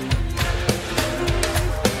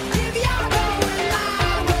 If you're going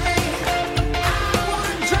my way, I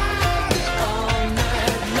wanna drive it all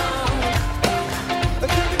night long.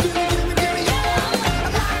 Gimme, gimme, gimme, gimme, yeah.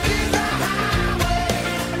 Life is a highway.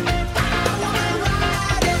 I wanna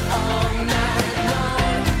ride it all night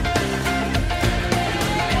long.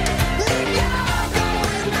 If you're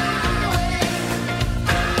going my way, I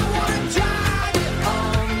wanna drive it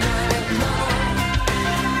all night long.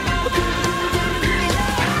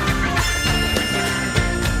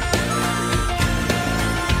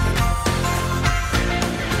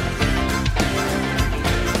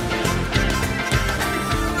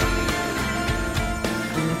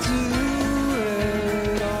 Do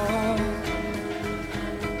it all,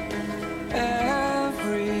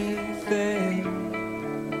 everything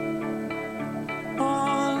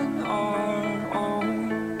on our own.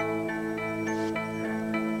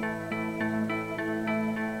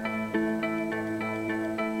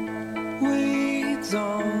 We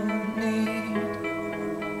don't need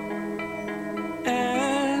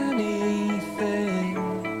anything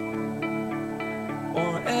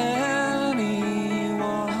or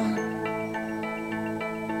anyone.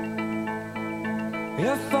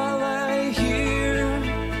 If I lay here,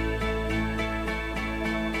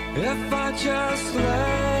 if I just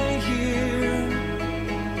lay here,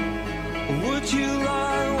 would you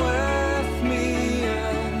lie with me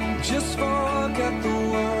and just forget the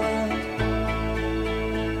world?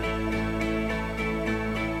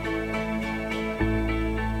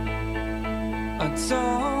 I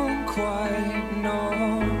don't quite know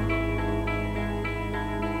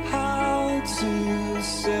how to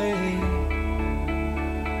say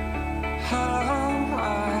how I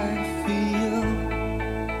feel.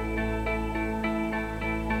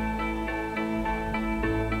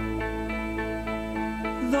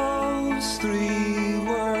 Those 3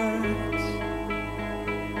 words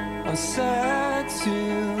are said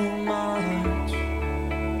too much.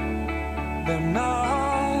 They're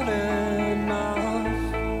not enough.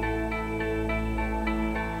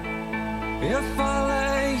 If I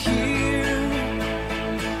lay here,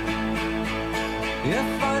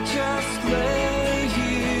 if I just lay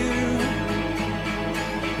here,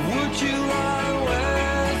 would you lie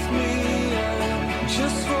with me and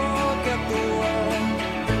just forget the world?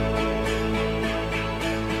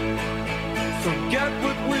 Forget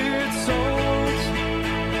what we're told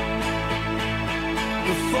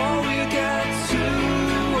before we get too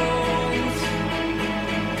old.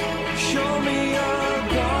 Show me a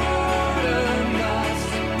garden that's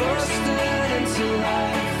bursting into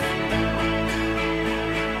life.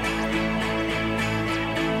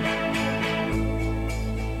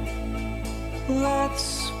 Let's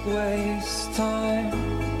waste time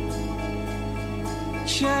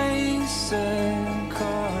chasing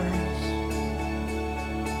cars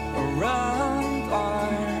around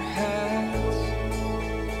our heads.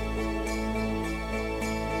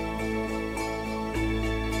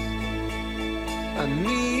 I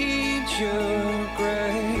need your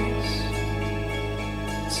grace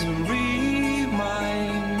to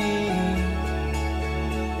remind me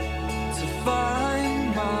to find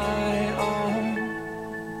my own.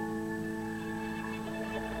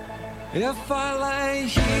 If I lay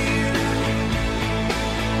here,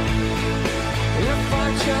 if I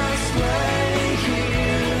just lay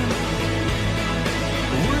here,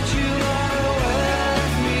 would you lie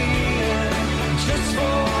with me and just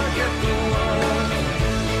forget the world?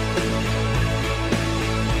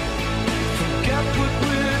 Forget what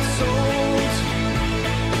we're told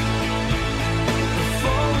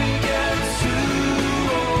before we get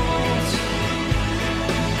too old.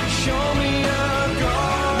 Show me a God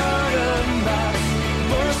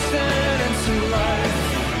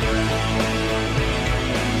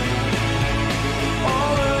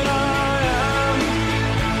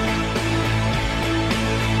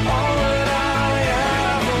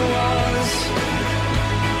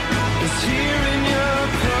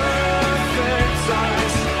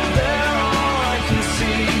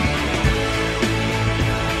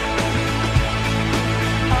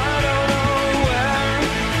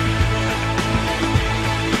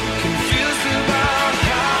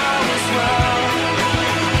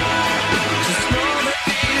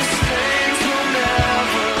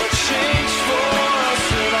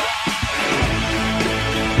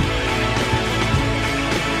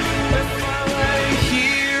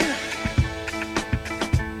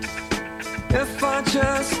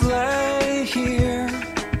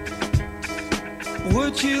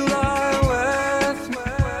would you lie with me?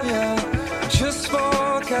 Yeah, just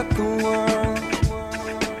forget the world.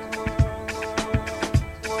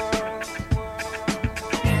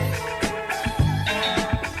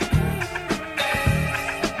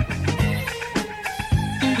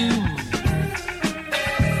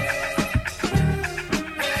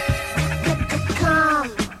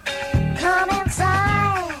 Come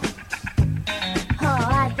inside. Oh,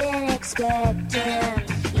 I've been expecting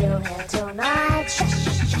you here tonight.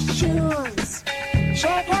 Shoes,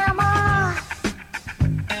 shake 'em off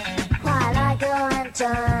while I go and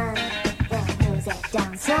turn the music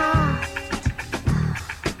down soft.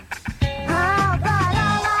 Oh, but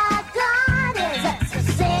all I got is a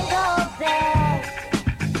single bed.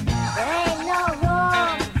 There ain't no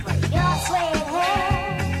room for your sweet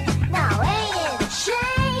head. Now ain't it a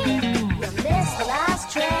shame you missed the last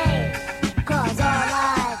train? 'Cause all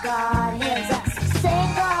I got is a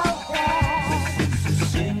single bed.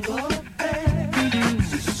 Single bed,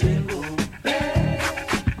 single bed.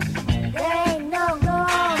 There ain't no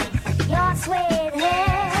room for your sweet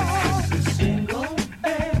head. Single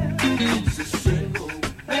bed, single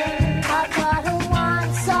bed. I got a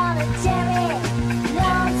one solitary,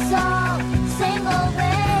 lonesome, single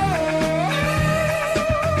bed.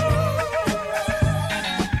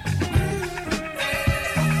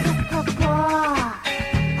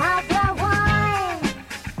 I've got wine,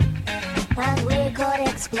 and we could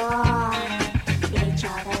explore each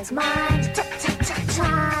other's minds.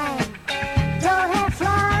 Time, don't have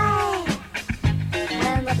fly,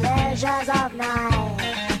 when the pleasures of night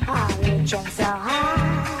are reaching so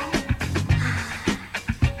high.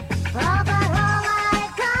 Oh, but all I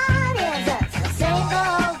got is a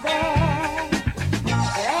single bed.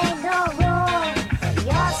 There ain't no room for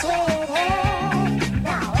your sweet head.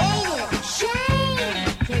 Now ain't it a shame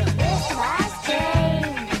you missed the last train?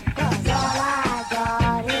 'Cause all I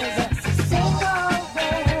got is a single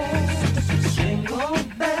bed. Single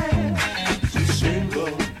bed,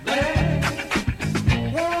 single bed.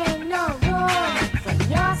 There ain't no room for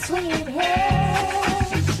your sweet head.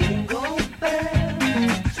 Single bed,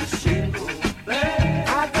 single bed.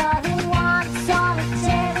 I got a one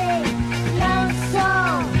solitary,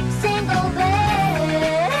 lonesome, single bed.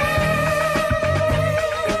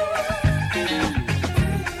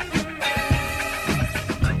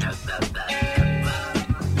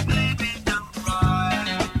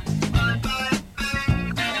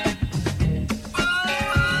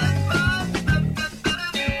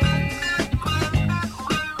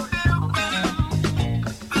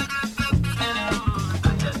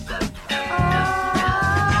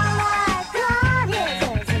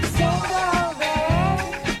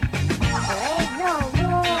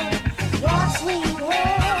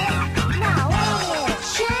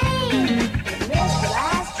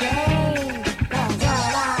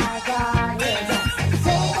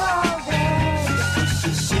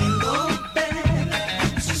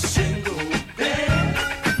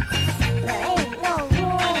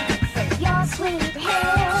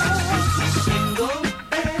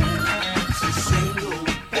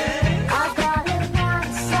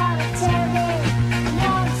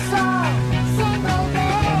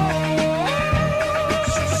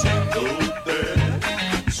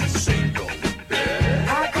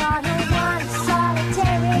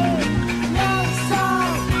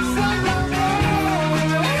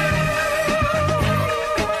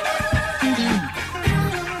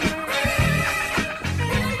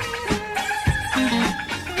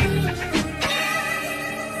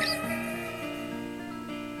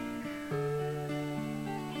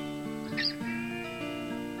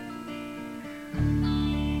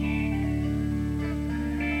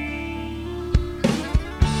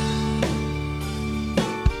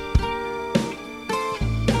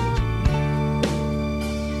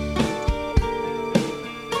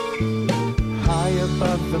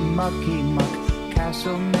 Above the mucky muck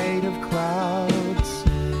castle made of clouds,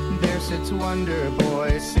 there sits Wonder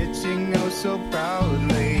Boy sitting oh so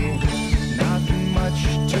proudly. Not much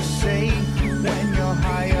to say when you're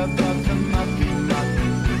high above the mucky muck.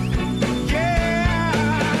 Yeah,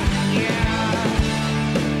 yeah.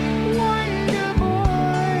 Wonder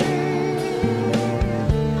Boy,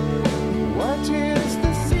 what is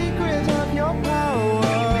the secret of your power?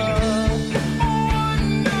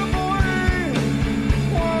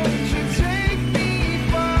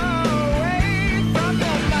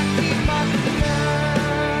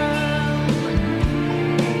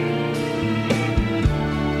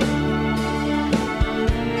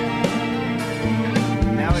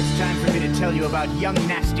 Tell you about young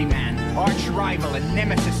Nasty Man, arch rival and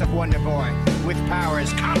nemesis of Wonder Boy, with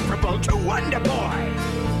powers comparable to Wonder Boy.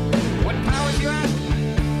 What powers, you ask?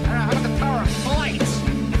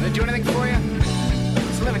 to do anything for you?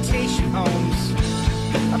 It's levitation, Holmes.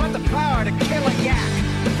 How about the power to kill a yak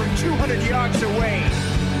from 200 yards away?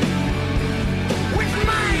 With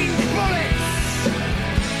mind bullets!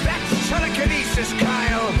 That's telekinesis,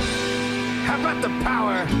 Kyle. How about the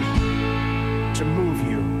power to move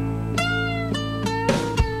you?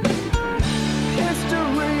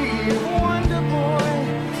 History of Wonder Boy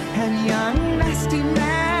and young nasty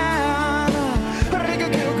man.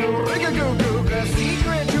 Rig-a-goo-goo, rig-a-goo-goo, a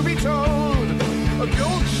secret to be told, a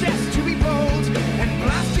gold chest to be bold, and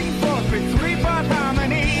blasting forth with three-part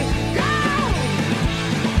harmony. Go!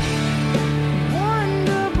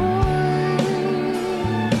 Wonder Boy,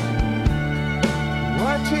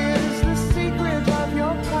 what is the secret of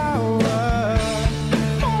your power?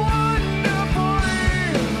 Wonder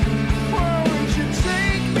Boy, won't you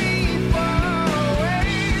take me far away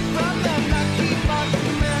from the lucky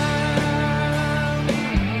lucky man?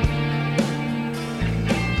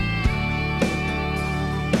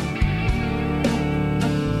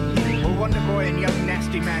 Well, Wonder Boy and young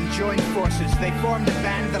nasty man joined forces. They formed a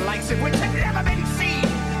band the likes of which had never been seen,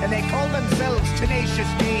 and they called themselves Tenacious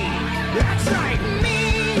D. That's right,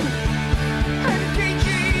 me and KG.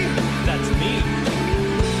 That's me.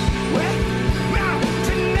 Well, now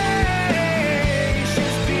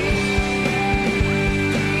Tenacious D.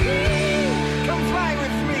 Come fly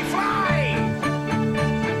with me, fly!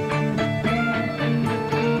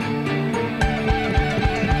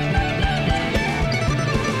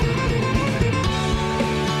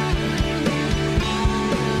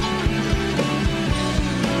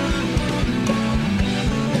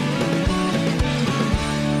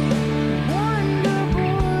 Wonder Boy,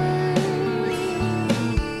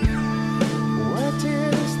 what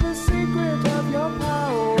is the secret of your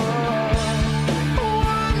power?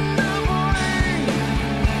 Wonder Boy,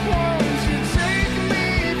 won't you take me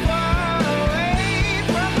far away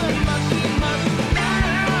from the mucky muck?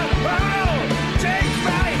 Oh, take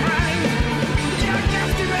my hand, young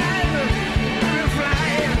nasty man, we'll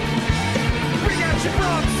fly. Bring out your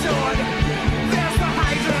broadsword, there's the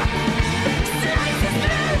Hydra. Slice his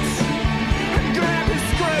nuts and grab his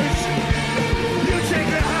scroach. You take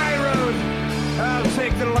the high road, I'll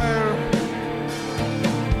take the low.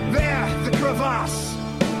 There, the crevasse.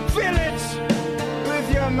 Fill it with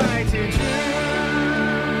your mighty juice.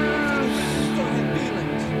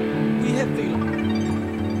 We have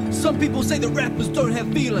feelings. Some people say that rappers don't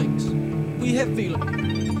have feelings. We have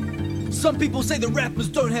feelings. Some people say that rappers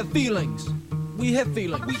don't have feelings. We have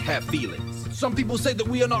feelings. We have feelings. Some people say that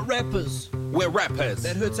we are not rappers. We're rappers.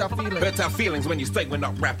 That hurts our feelings. Hurts our feelings when you say we're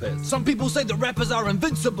not rappers. Some people say that rappers are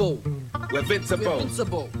invincible. We're invincible.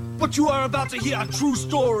 Invincible. But you are about to hear our true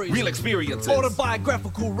stories. Real experiences.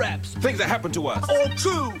 Autobiographical raps. Things that happen to us. All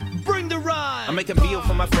true. Bring the rhyme. I make a meal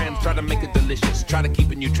for my friends, try to make it delicious. Try to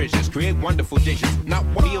keep it nutritious, create wonderful dishes. Not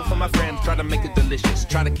one meal for my friends, try to make it delicious.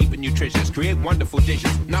 Try to keep it nutritious, create wonderful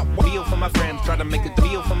dishes. Not one meal for my friends, try to make it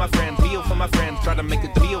meal for my friends, meal for my friends, try to make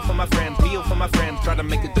it meal for my friends, meal for my friends, try to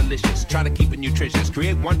make it delicious. Try to keep it nutritious,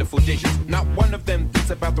 create wonderful dishes. Not one of them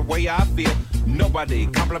thinks about the way I feel. Nobody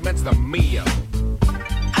compliments the meal.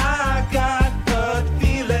 I got hurt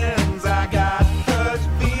feelings, I got hurt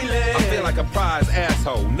feelings. I feel like a prize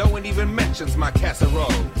asshole, no one even mentions my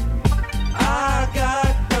casserole. I got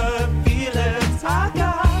hurt feelings, I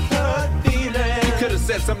got hurt feelings. You could have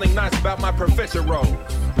said something nice about my professor role.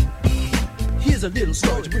 Here's a little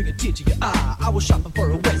story to bring a tear to your eye. I was shopping for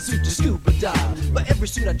a wetsuit to scuba dive, but every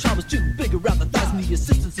suit I tried was too big around the thighs, and the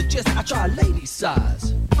assistant suggested I try a lady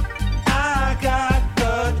size. I got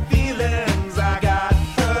hurt feelings, I got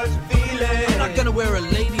hurt feelings. I'm not gonna wear a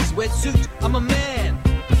lady's wetsuit, I'm a man.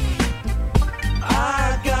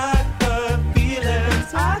 I got hurt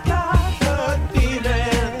feelings, I got hurt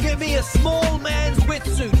feelings. Give me a small man's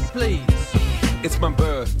wetsuit, please. It's my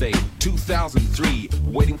birthday, 2003,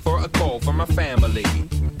 waiting for a call from my family.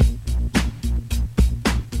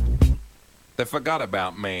 They forgot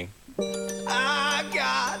about me. I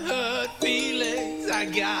got hurt feelings, I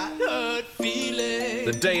got hurt feelings.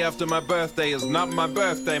 The day after my birthday is not my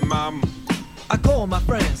birthday, Mom. I call my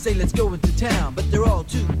friends, say let's go into town, but they're all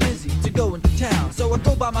too busy to go into town. So I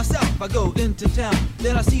go by myself, I go into town,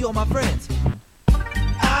 then I see all my friends.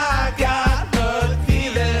 I got hurt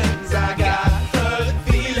feelings, I got hurt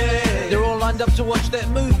feelings. They're all lined up to watch that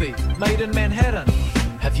movie, Made in Manhattan.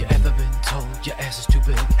 Have you ever been told your ass is too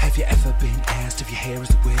big? Have you ever been asked if your hair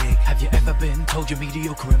is a wig? Have you ever been told you're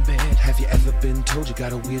mediocre in bed? Have you ever been told you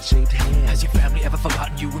got a weird shaped hand? Has your family ever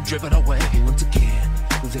forgotten you and driven away? Once again,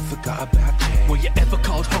 They forgot about you. Were you ever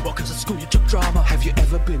called homo cause at school you took drama? Have you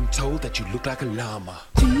ever been told that you look like a llama?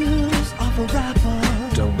 Tears of a rapper.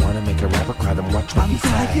 Don't wanna make a rapper cry, then watch what I'm you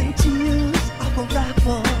crying say. tears of a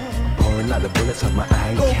rapper. Pouring like the bullets of my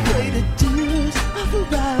eye Go can. play the tears of a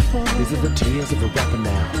rapper. These are the tears of a rapper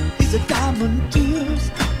now. These are diamond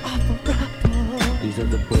tears of a rapper. These are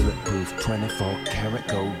the bulletproof 24 karat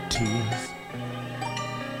gold tears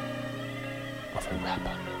of a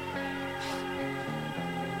rapper.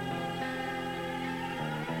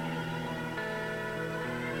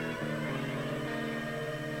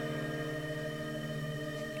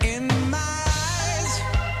 In my eyes,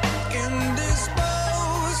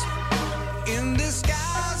 indisposed, in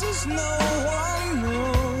disguises no one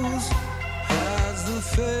knows. Has the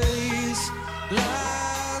face,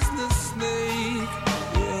 lies the snake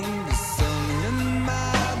in the sun. In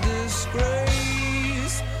my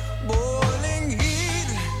disgrace, boiling heat,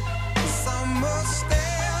 summer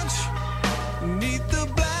stench. Neath the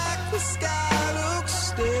black, the sky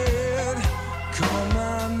looks dead. Call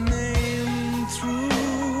my name through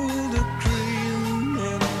the cream,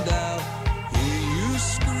 and I'll hear you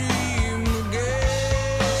scream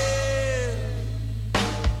again.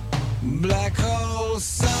 Black hole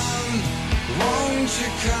sun, won't you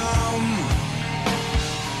come?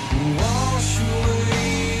 Wash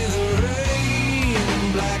away the rain.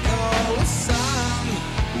 Black hole sun,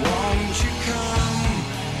 won't you come?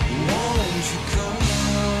 Won't you come?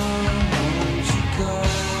 Won't you come?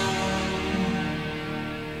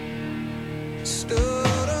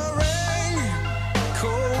 Stuttering,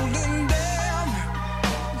 cold and damp,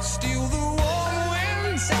 steal the warm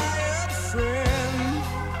wind, tired friend.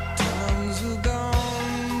 Times are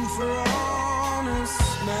gone for honest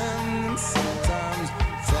men. Sometimes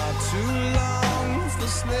far too long for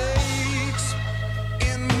snakes.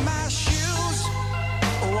 In my shoes,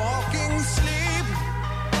 walking sleep.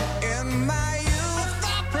 In my youth, I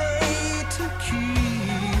pray to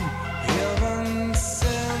keep heaven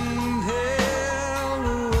send hell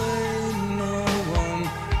away. No one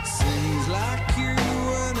sings like you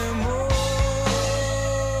anymore.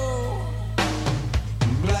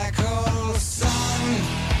 Black hole sun,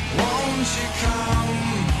 won't you come?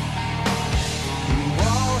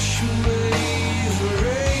 Wash away the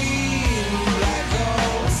rain. Black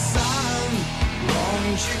hole sun,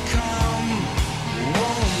 won't you come?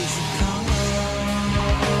 Won't you come?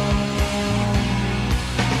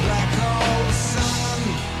 Black hole sun,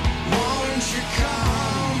 won't you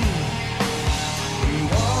come?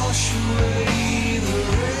 Wash away the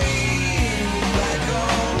rain. Black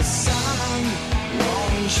hole sun,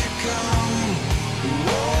 won't you come?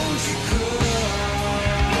 Won't you come?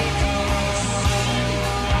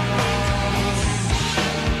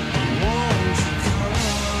 Won't you come?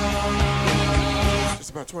 It's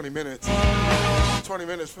about 20 minutes. 20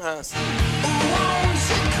 minutes past. Won't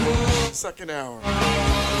you come? Second hour.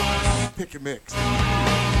 Pick and mix. Won't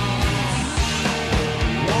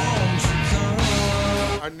you come?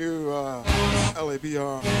 Our new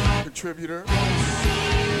LABR contributor,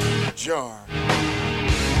 Dgar.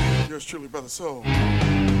 Yours truly, Brother Soul.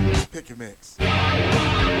 Pick and mix.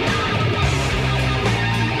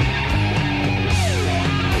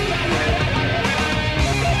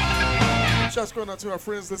 Shouts going out to our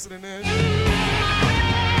friends listening in.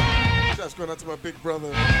 Shouts going out to my big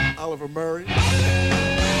brother, Oliver Murray.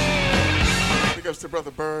 Big ups to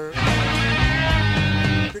Brother Bird.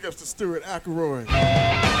 Big ups to Stuart Ackroyd.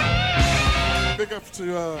 Big ups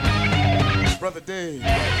to Brother Dave,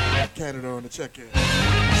 Canada on the check-in.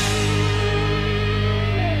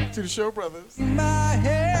 To the show, brothers. My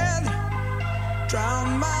head,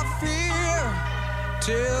 drown my fear,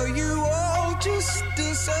 till you all just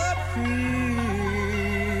disappear.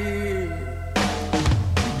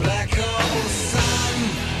 Black hole sun,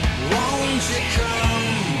 won't you come?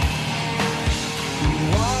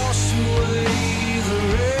 Wash away the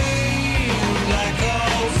rain. Black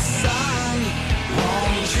hole sun,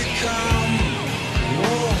 won't you come?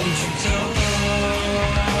 Won't you come?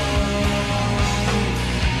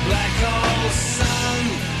 Black hole sun,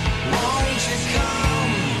 won't you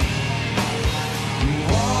come?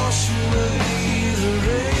 Wash away the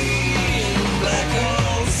rain. Black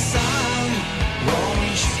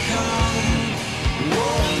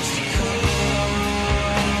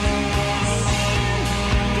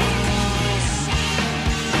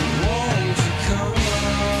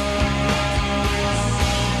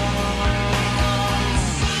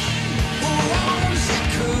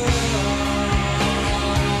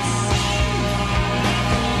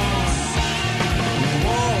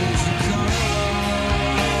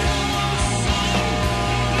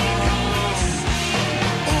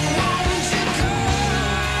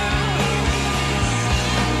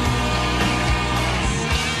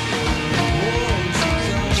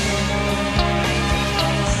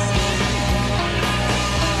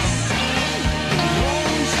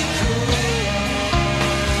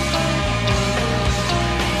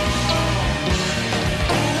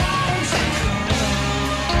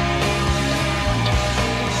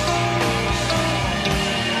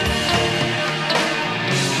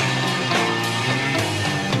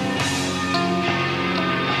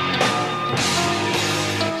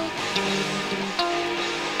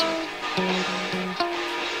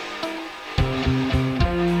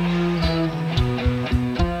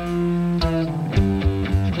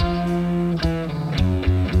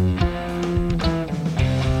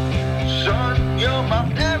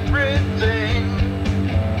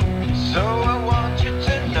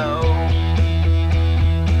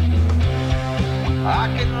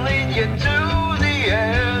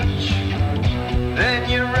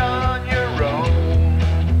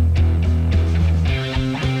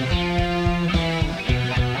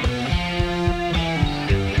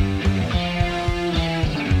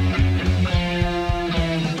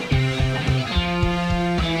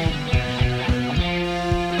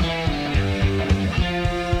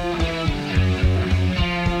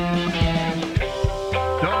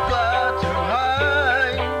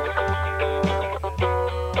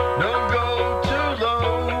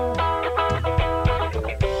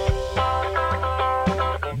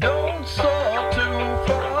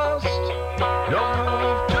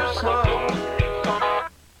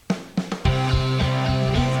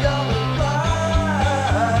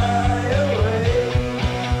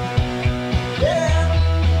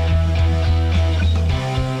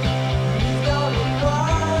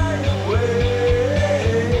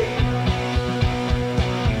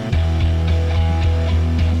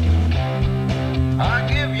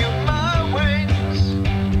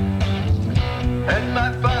And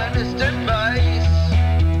my finest advice,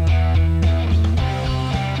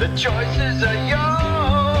 the choices are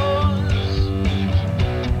yours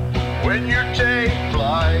when you take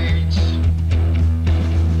flight.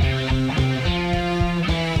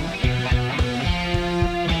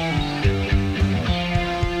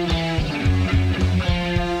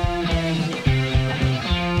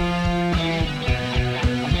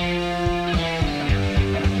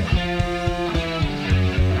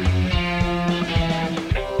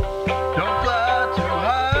 Don't fly too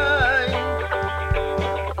high.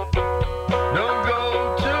 Don't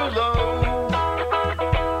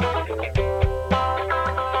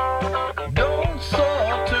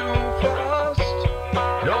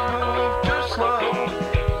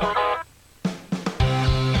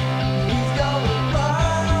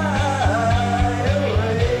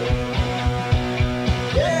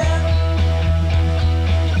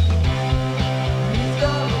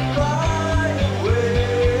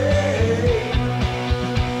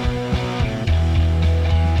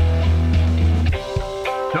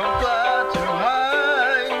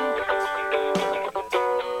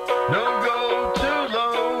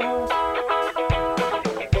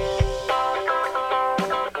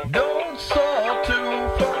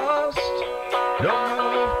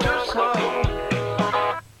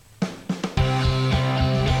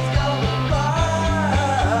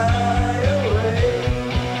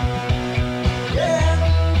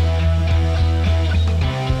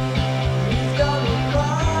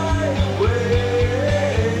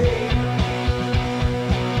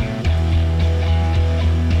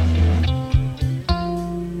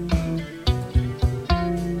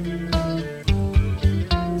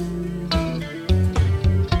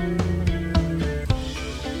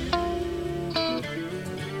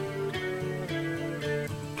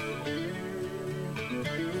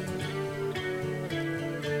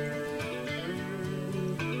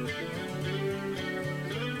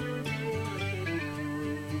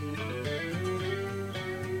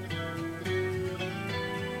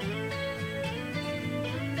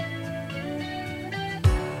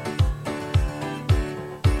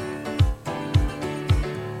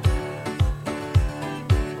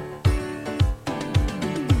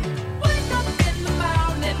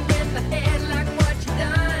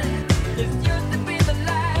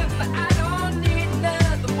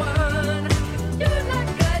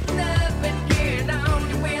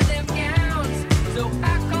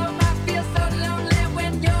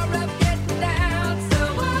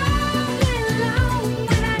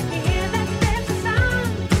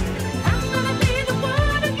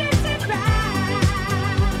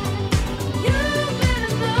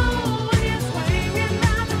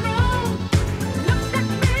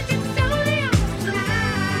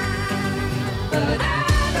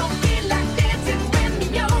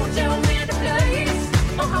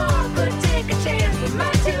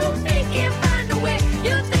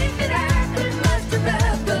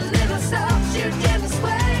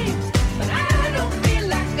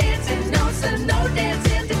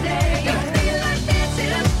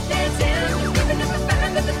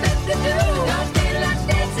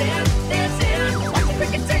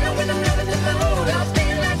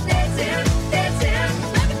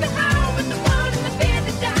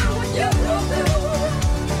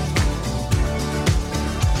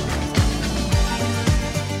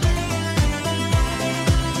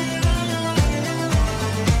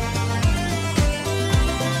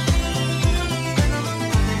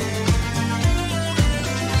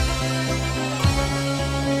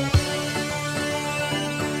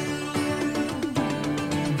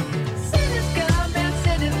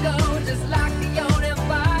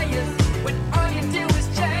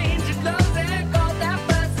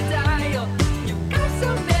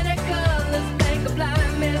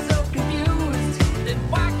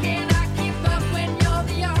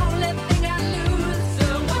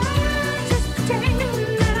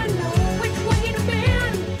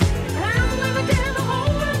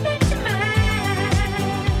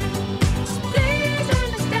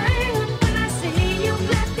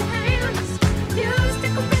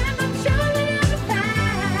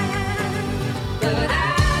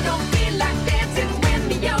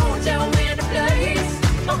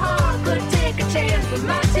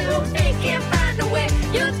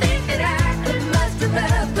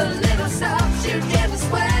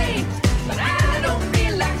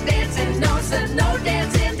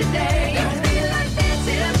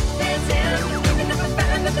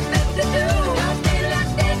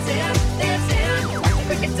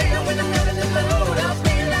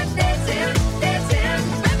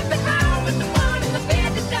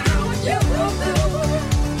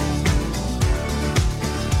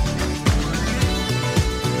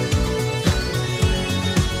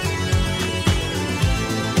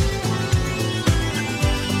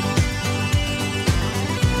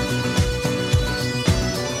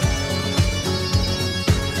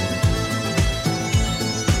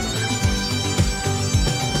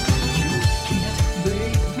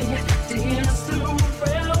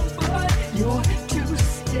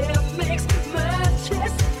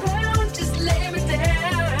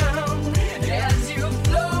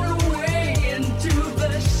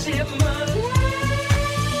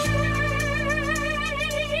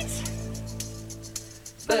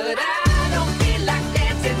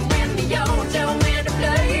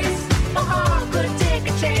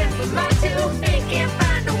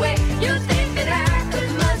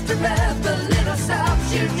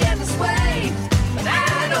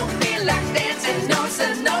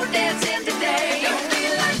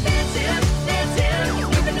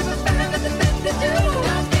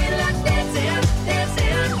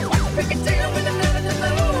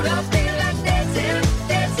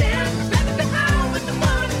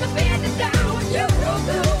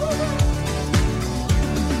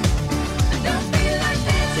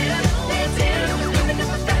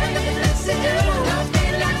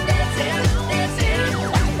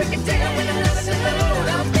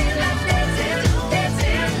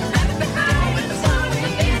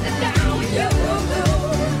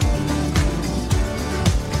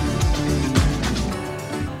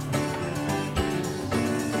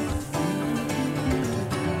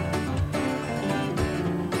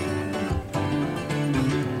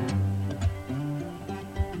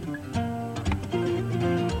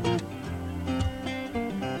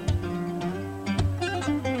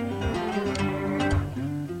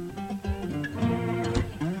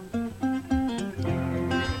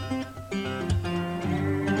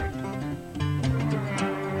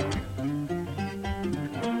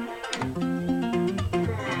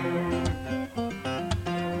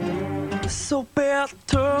so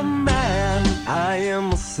better man I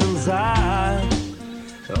am since I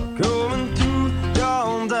going through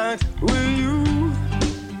contact with you.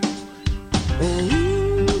 And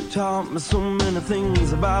you taught me so many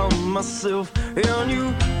things about myself, and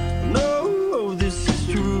you know this is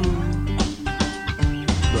true.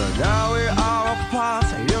 But now we are apart,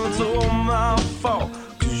 and it's all my fault,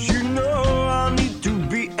 'cause you know I need to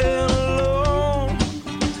be alone.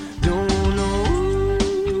 Don't know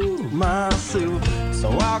myself, so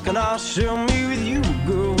how can I share me with you,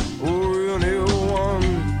 girl, or anyone?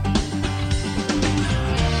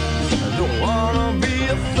 I don't wanna be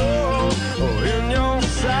a fool or in your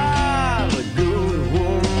side, a good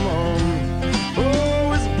woman.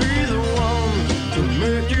 Always be the one to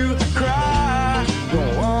make you cry.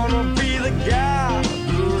 Don't wanna be the guy,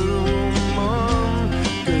 good woman,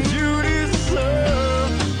 'cause you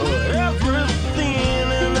deserve everything,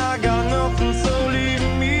 and I got nothing, so leave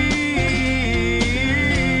me,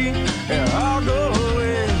 and I'll go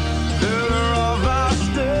away. Better off I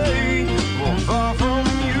stay, more far from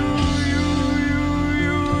you,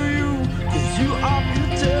 'cause you are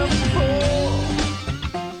beautiful.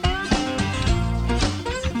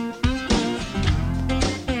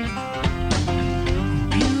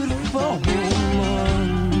 Beautiful woman.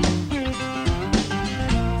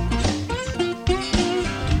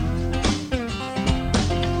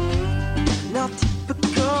 Now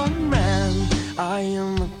typical man I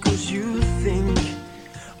am, 'cause you think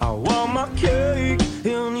I want my cake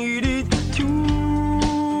and eat it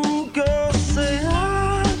too. Girl, say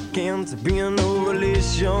I can't be in no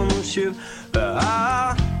relationship, but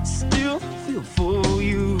I still feel for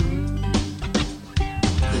you.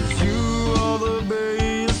 'Cause you are the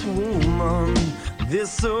best woman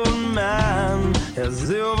this old man has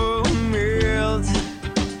ever met.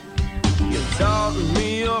 You taught me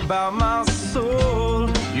about my soul,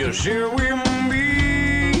 you share with me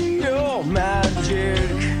your magic.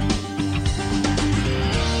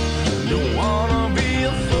 Don't wanna be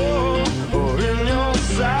a fool or in your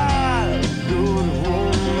side, good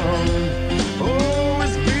woman.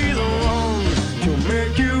 Always be the one to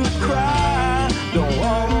make you cry. Don't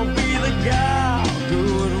wanna be the guy,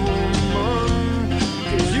 good woman,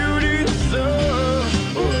 'cause you deserve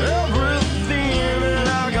everything, and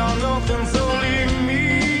I got nothing, so leave me,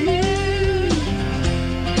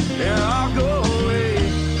 and I'll go away.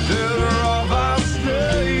 Better off I stay.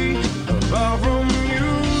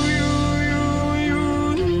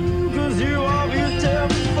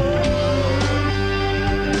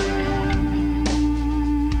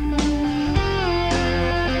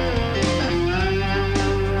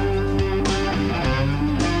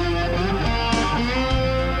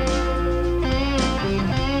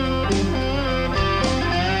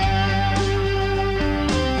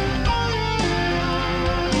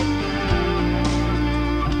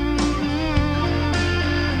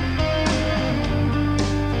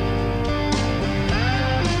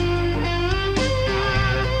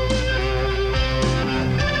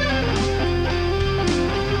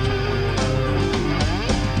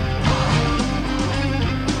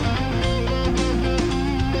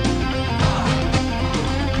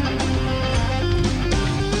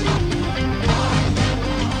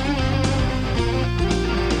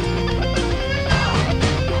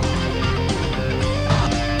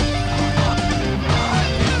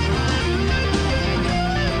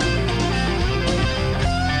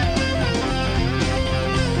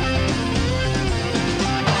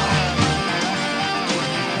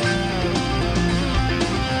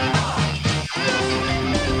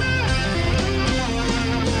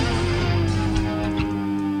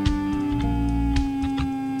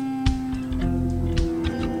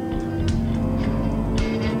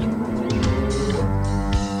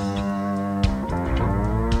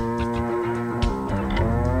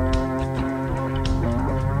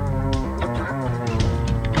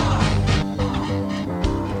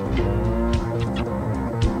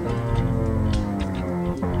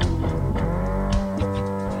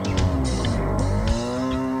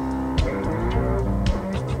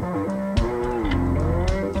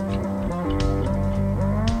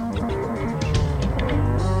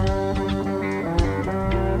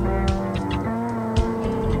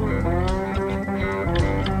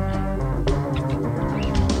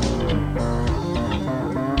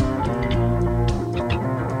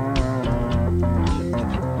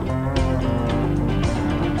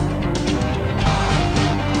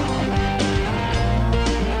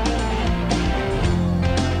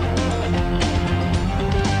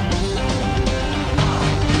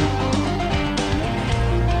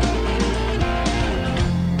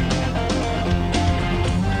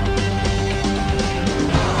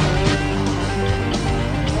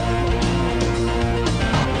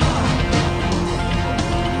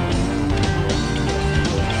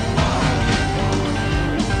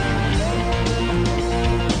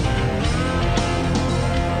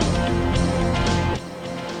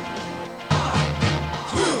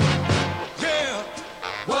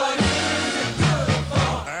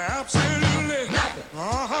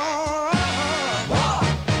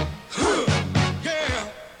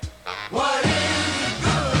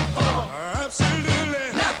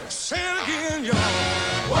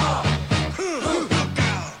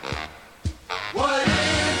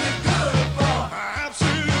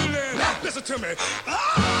 to me. Oh,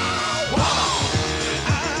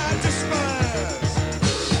 I despise.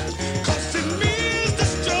 'Cause it means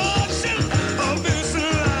destruction of this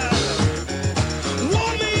life.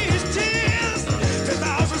 Warm me his tears to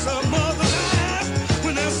thousands of mothers' eyes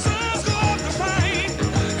when their sons go off to fight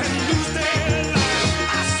and lose their lives.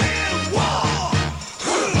 I said war.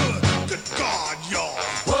 Good God, y'all.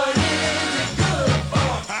 What is it good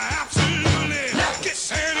for? Absolutely. Get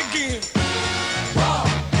said again. War.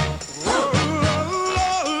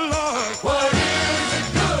 Lord. What is it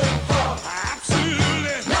good for?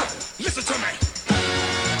 Absolutely. Listen to me.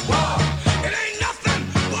 War. It ain't nothing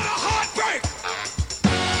but a heartbreak.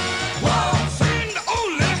 War. Friend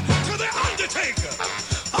only to the undertaker.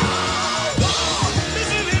 Oh, war is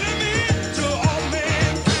an enemy to all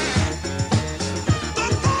mankind. The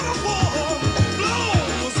thought of war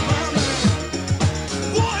blows my mind.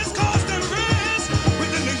 War has caused unrest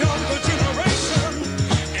within the younger generation.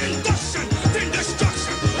 Induction, then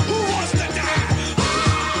destruction. Who wants to die? Oh,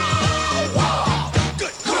 war.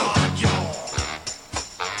 Good God, y'all.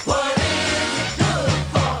 What is it good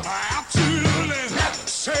for? Absolutely.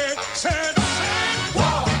 Said.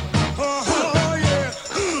 War. Oh, yeah.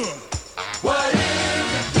 What is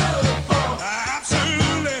it good for?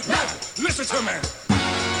 Absolutely. Listen to me.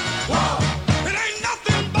 War. It ain't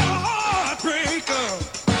nothing but a heartbreaker.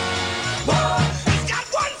 War. It's got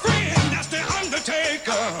one friend, that's the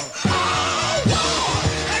undertaker. Oh, war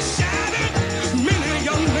has shattered many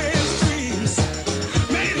young men's dreams.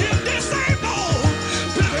 Made him disabled,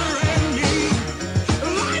 bitter and mean.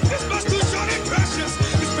 Life is much too short and precious.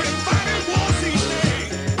 It's been fighting wars each day.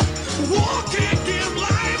 War can't give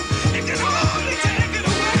life, it can only take it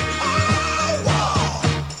away. Oh, war.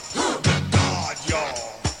 Good God, y'all.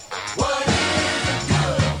 What is it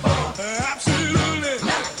good for? Absolutely.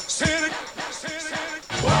 Said it.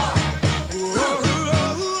 War. Oh,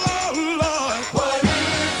 Lord. What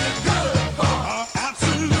is it good for?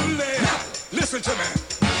 Absolutely. Listen to me.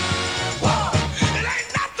 War. It ain't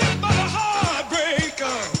nothing but a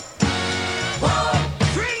heartbreaker. War.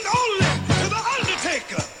 Friend only to the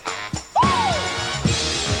undertaker. Woo!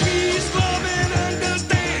 Peace, love, and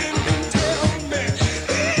understanding tell me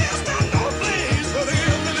is there no place for the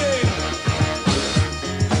enemy?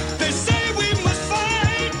 They say we must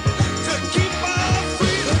fight to keep our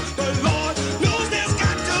freedom, but Lord knows there's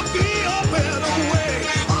got to be a better way.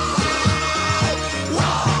 Oh,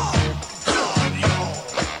 war. God, y'all.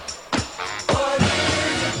 What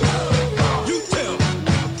is it good for? You tell me.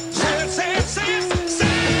 Say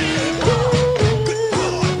it. War. Good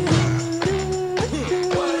God.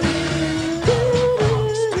 What is it good for?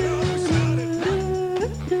 Shout it.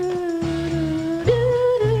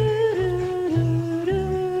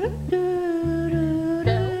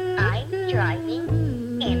 I'm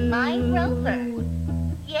driving in my Rover.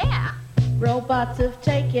 Yeah. Robots have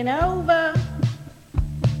taken over.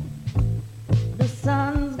 The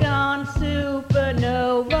sun's gone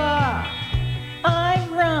supernova.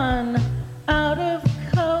 I've run out of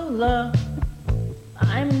cola.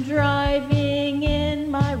 I'm driving in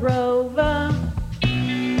my Rover.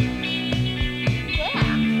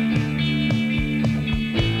 Yeah.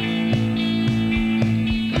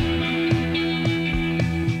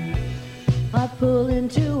 I pull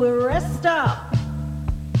into a rest stop.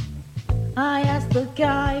 I ask the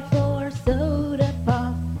guy for soda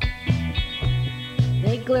pop.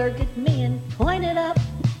 They glared at me and pointed up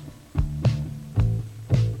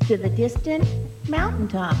to the distant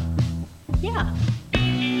mountaintop. Yeah.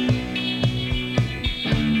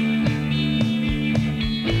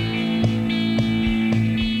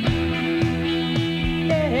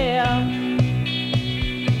 Yeah.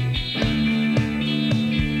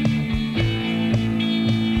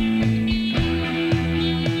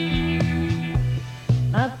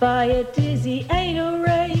 I buy a dizzy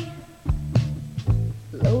 808,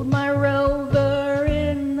 load my Rover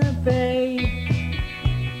in the bay.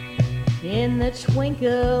 In the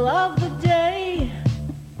twinkle of the day,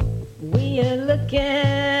 we are looking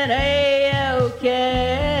A-okay.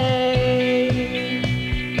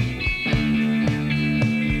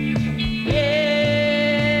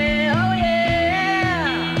 Yeah, oh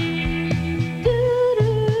yeah.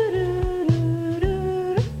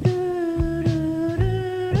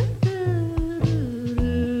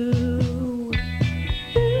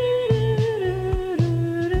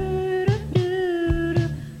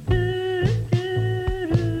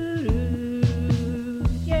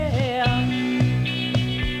 Yeah.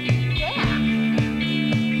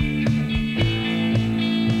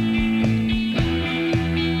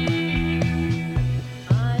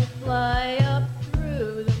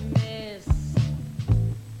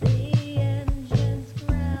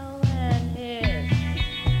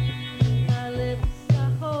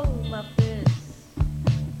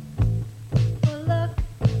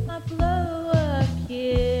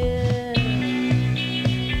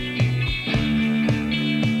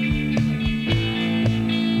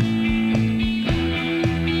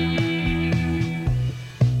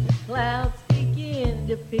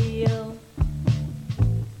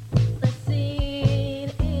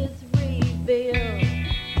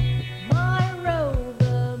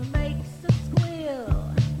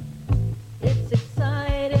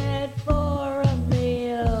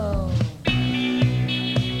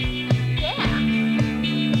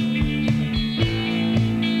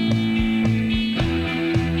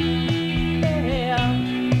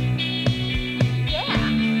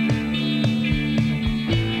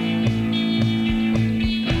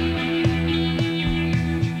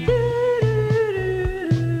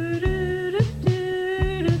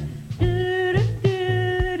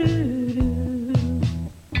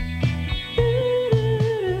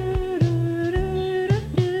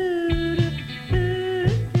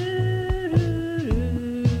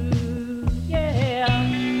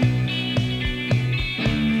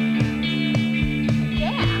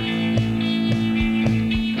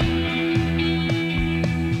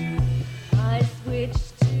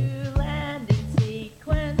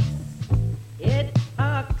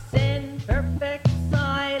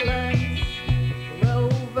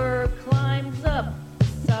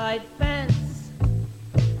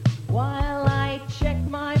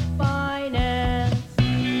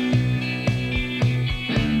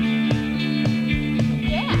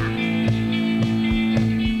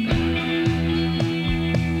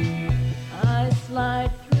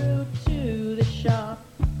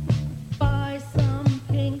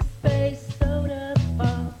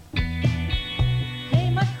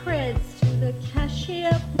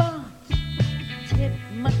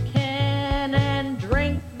 my can and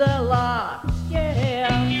drink the lot. Yeah.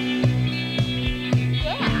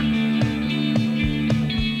 Yeah.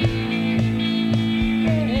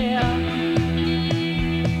 Yeah.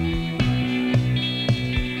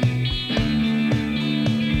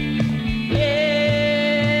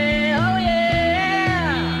 Yeah. Oh yeah.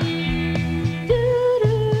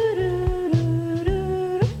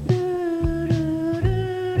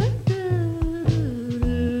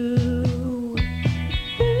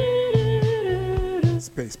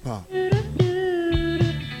 Space Pop.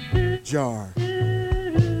 Jar.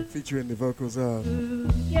 Featuring the vocals of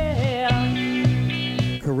Yeah.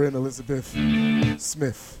 Corinne Elizabeth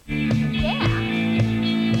Smith. Yeah.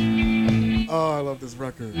 Oh, I love this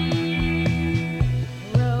record.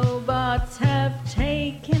 Robots have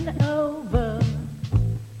taken over.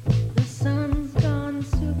 The sun's gone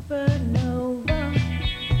supernova.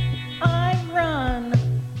 I run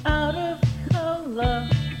out of cola.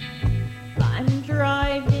 I'm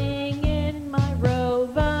driving in my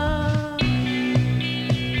Rover.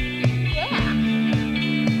 Yeah.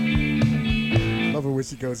 Love it when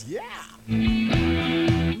she goes, yeah.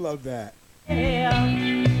 Love that. Yeah.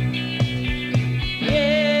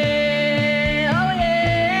 Yeah. Oh yeah.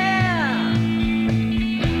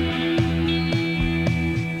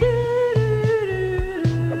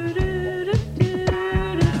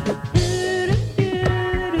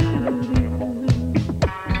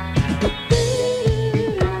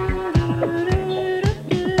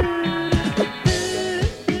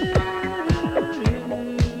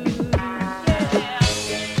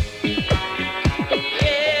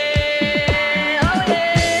 Yeah. Oh yeah.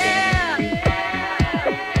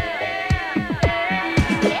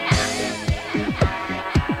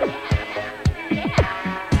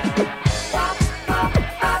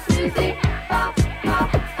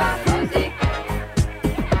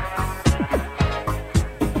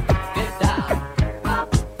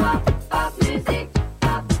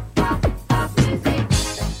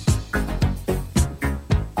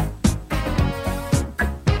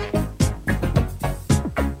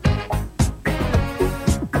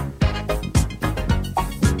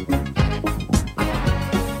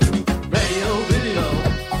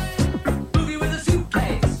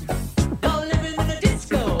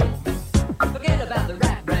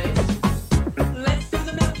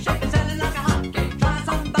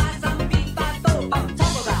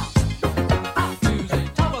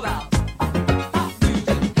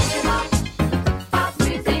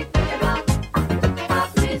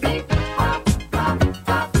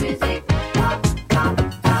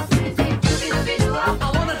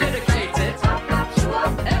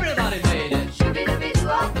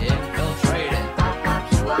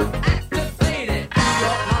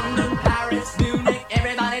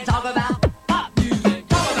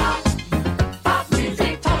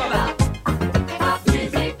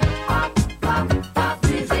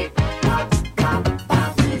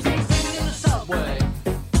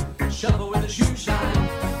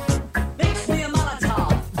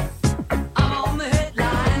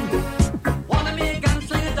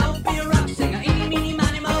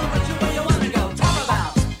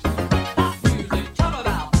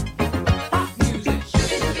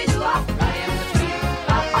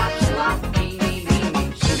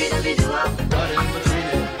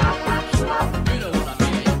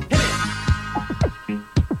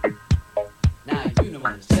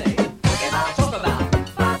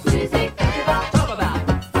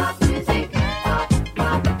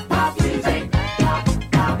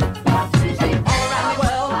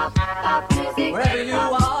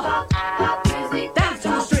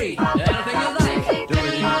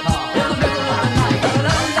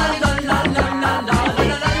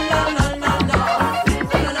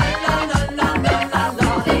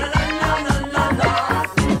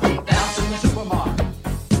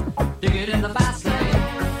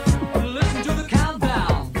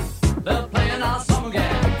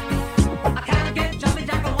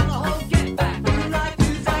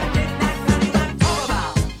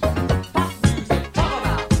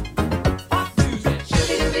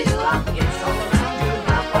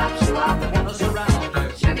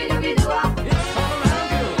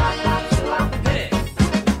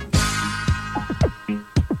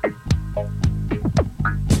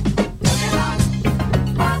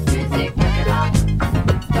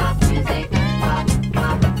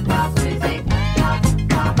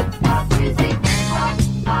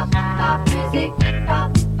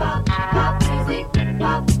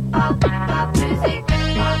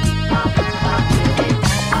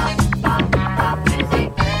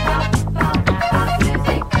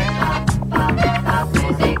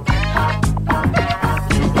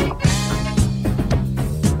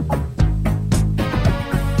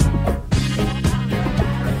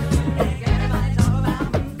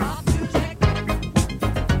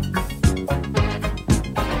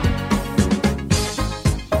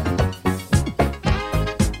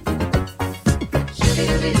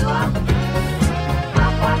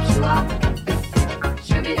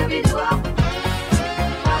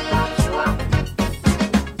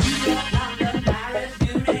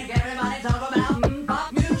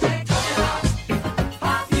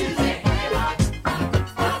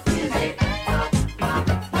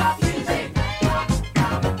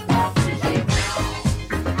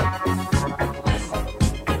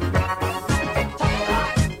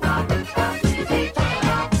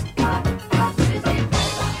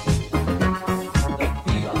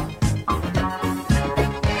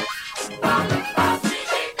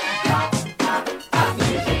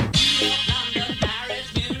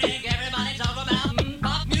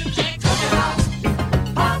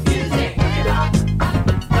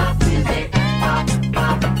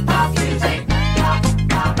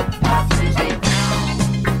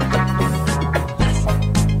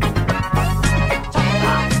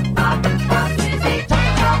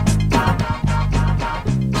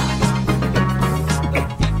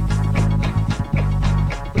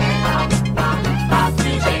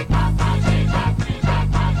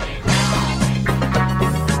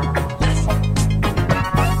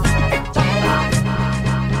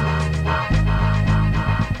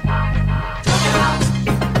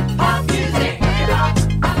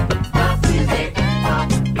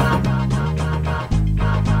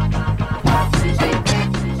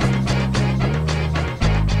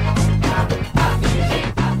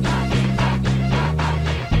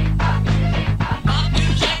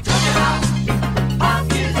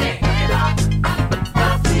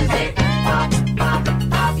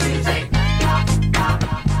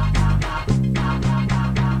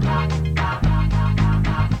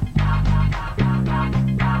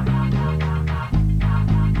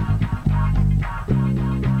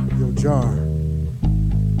 Dgar.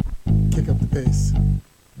 Kick up the bass.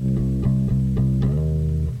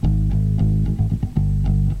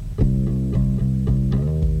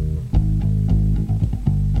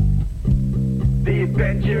 The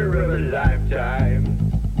adventure of a lifetime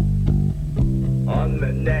on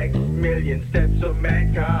the next million steps of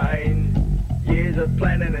mankind. Years of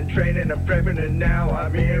planning and training and prepping, and now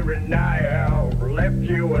I'm here and I have left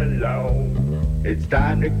you alone. It's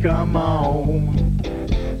time to come home.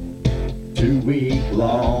 2 week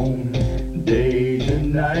long days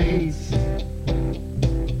and nights.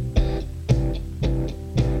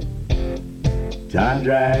 Time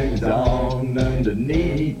drags on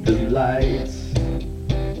underneath the lights.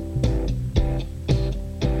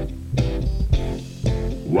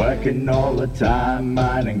 Working all the time,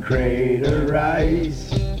 mining crater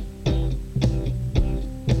ice.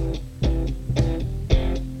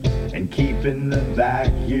 And keeping the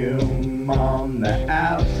vacuum on the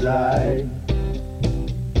outside.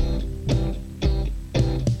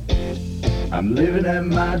 I'm living at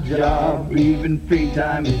my job, even free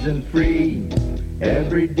time isn't free.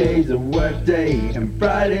 Every day's a work day, and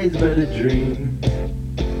Friday's but a dream.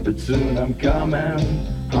 But soon I'm coming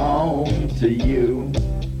home to you.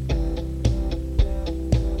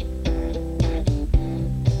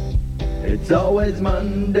 It's always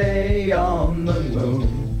Monday on the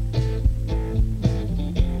moon.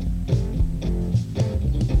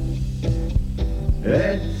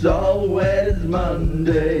 It's always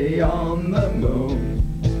Monday on the moon.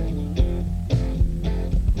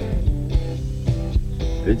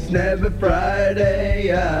 It's never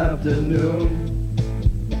Friday afternoon.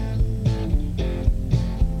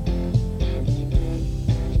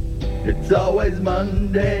 It's always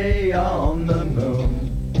Monday on the moon.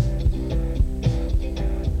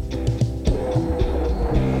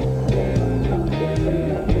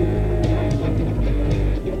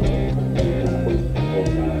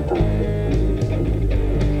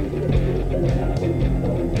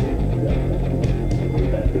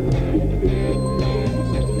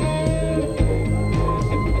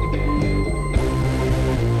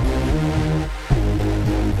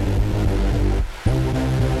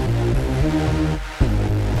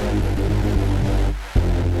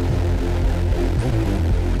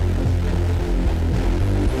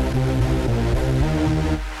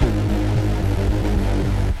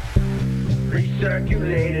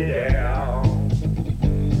 Recirculated air,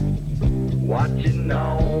 watching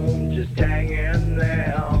on, just hanging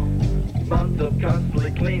there. Months of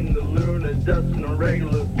constantly clean the lunar dust and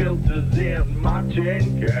regular filters in my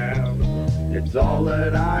tin can. It's all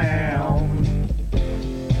that I am.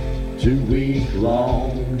 2 week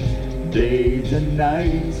long days and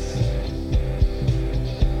nights.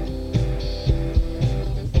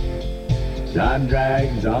 Time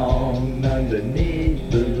drags on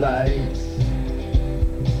underneath the lights.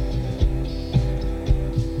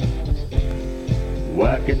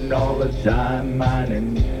 working all the time,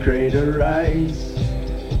 mining crater ice,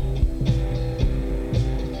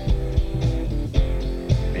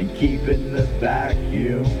 and keeping the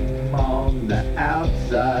vacuum on the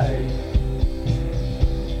outside.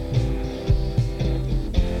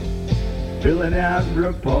 Filling out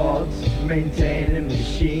reports, maintaining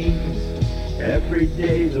machines. Every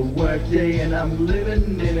day's a work day and I'm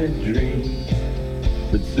living in a dream.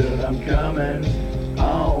 But soon I'm coming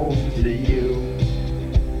home to you.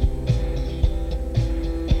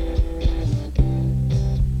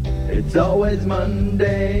 It's always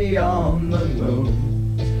Monday on the moon.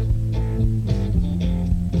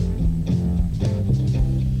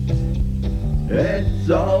 It's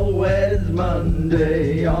always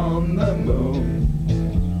Monday on the moon.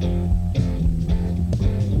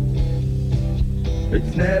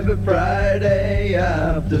 It's never Friday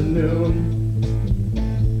afternoon.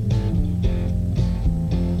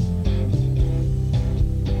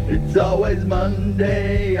 It's always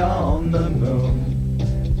Monday on the moon.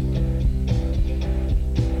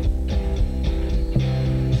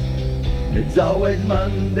 It's always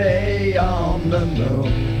Monday on the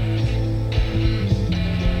moon.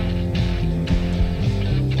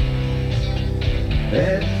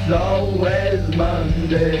 It's always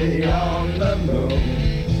Monday on the moon.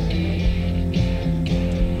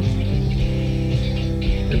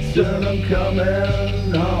 And soon I'm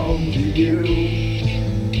coming home to you.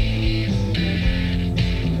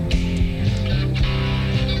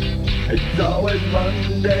 It's always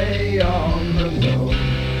Monday on the moon.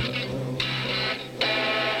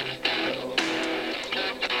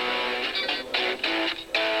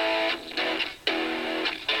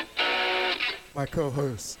 My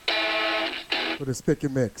co-host for this pick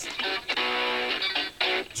and mix,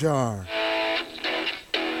 Jar.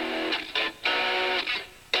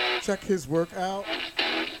 Check his work out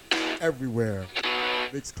everywhere.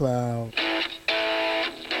 Mixcloud,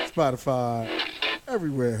 Spotify,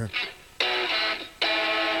 everywhere.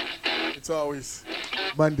 It's always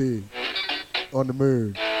Monday on the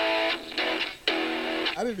moon.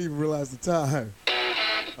 I didn't even realize the time.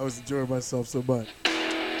 I was enjoying myself so much.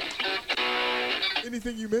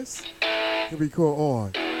 Anything you miss can be caught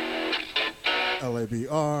on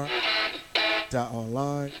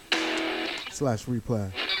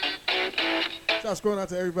LABR.online/replay. Shouts going out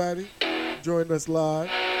to everybody joining us live.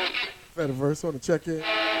 Fediverse on the check-in.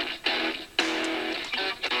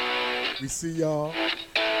 We see y'all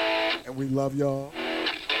and we love y'all.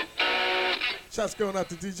 Shouts going out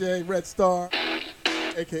to DJ Red Star,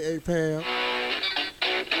 aka Pam.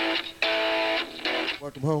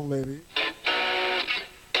 Welcome home, lady.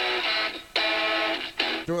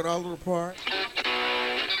 Doing our little part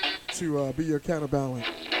to be your counterbalance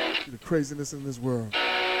to the craziness in this world.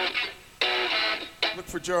 Look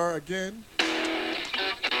for Jar again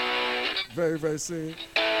very, very soon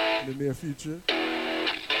in the near future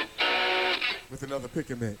with another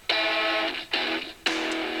pick and mix.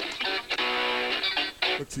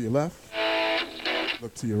 Look to your left,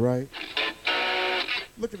 look to your right,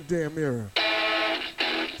 look in the damn mirror,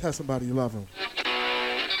 tell somebody you love them.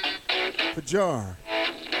 For Jar,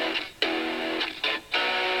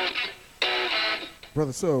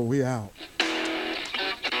 Brother Soul, we out.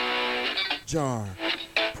 Jar,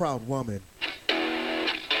 proud woman.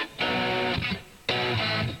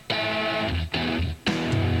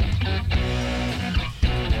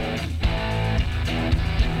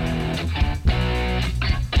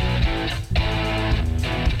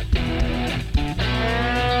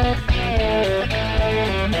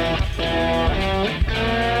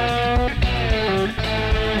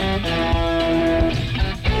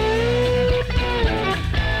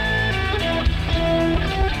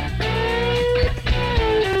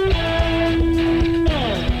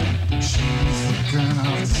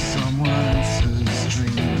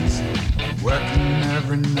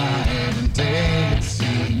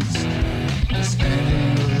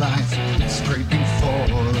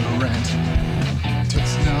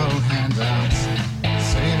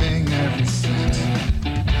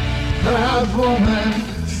 Woman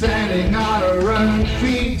standing on her own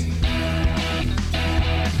feet.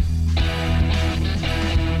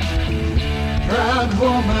 Proud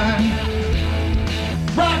woman,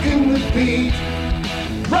 rocking the beat,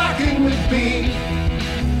 rocking the beat.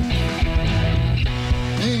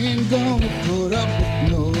 Ain't gonna put up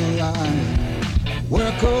with no lie.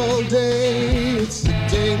 Work all day, it's a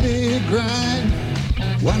daily grind.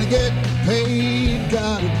 Wanna get paid,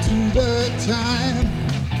 gotta do the time.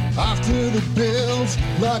 After the bills,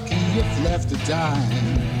 lucky if left a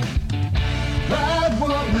dime. Proud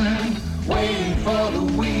woman, waiting for the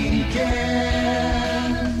weekend.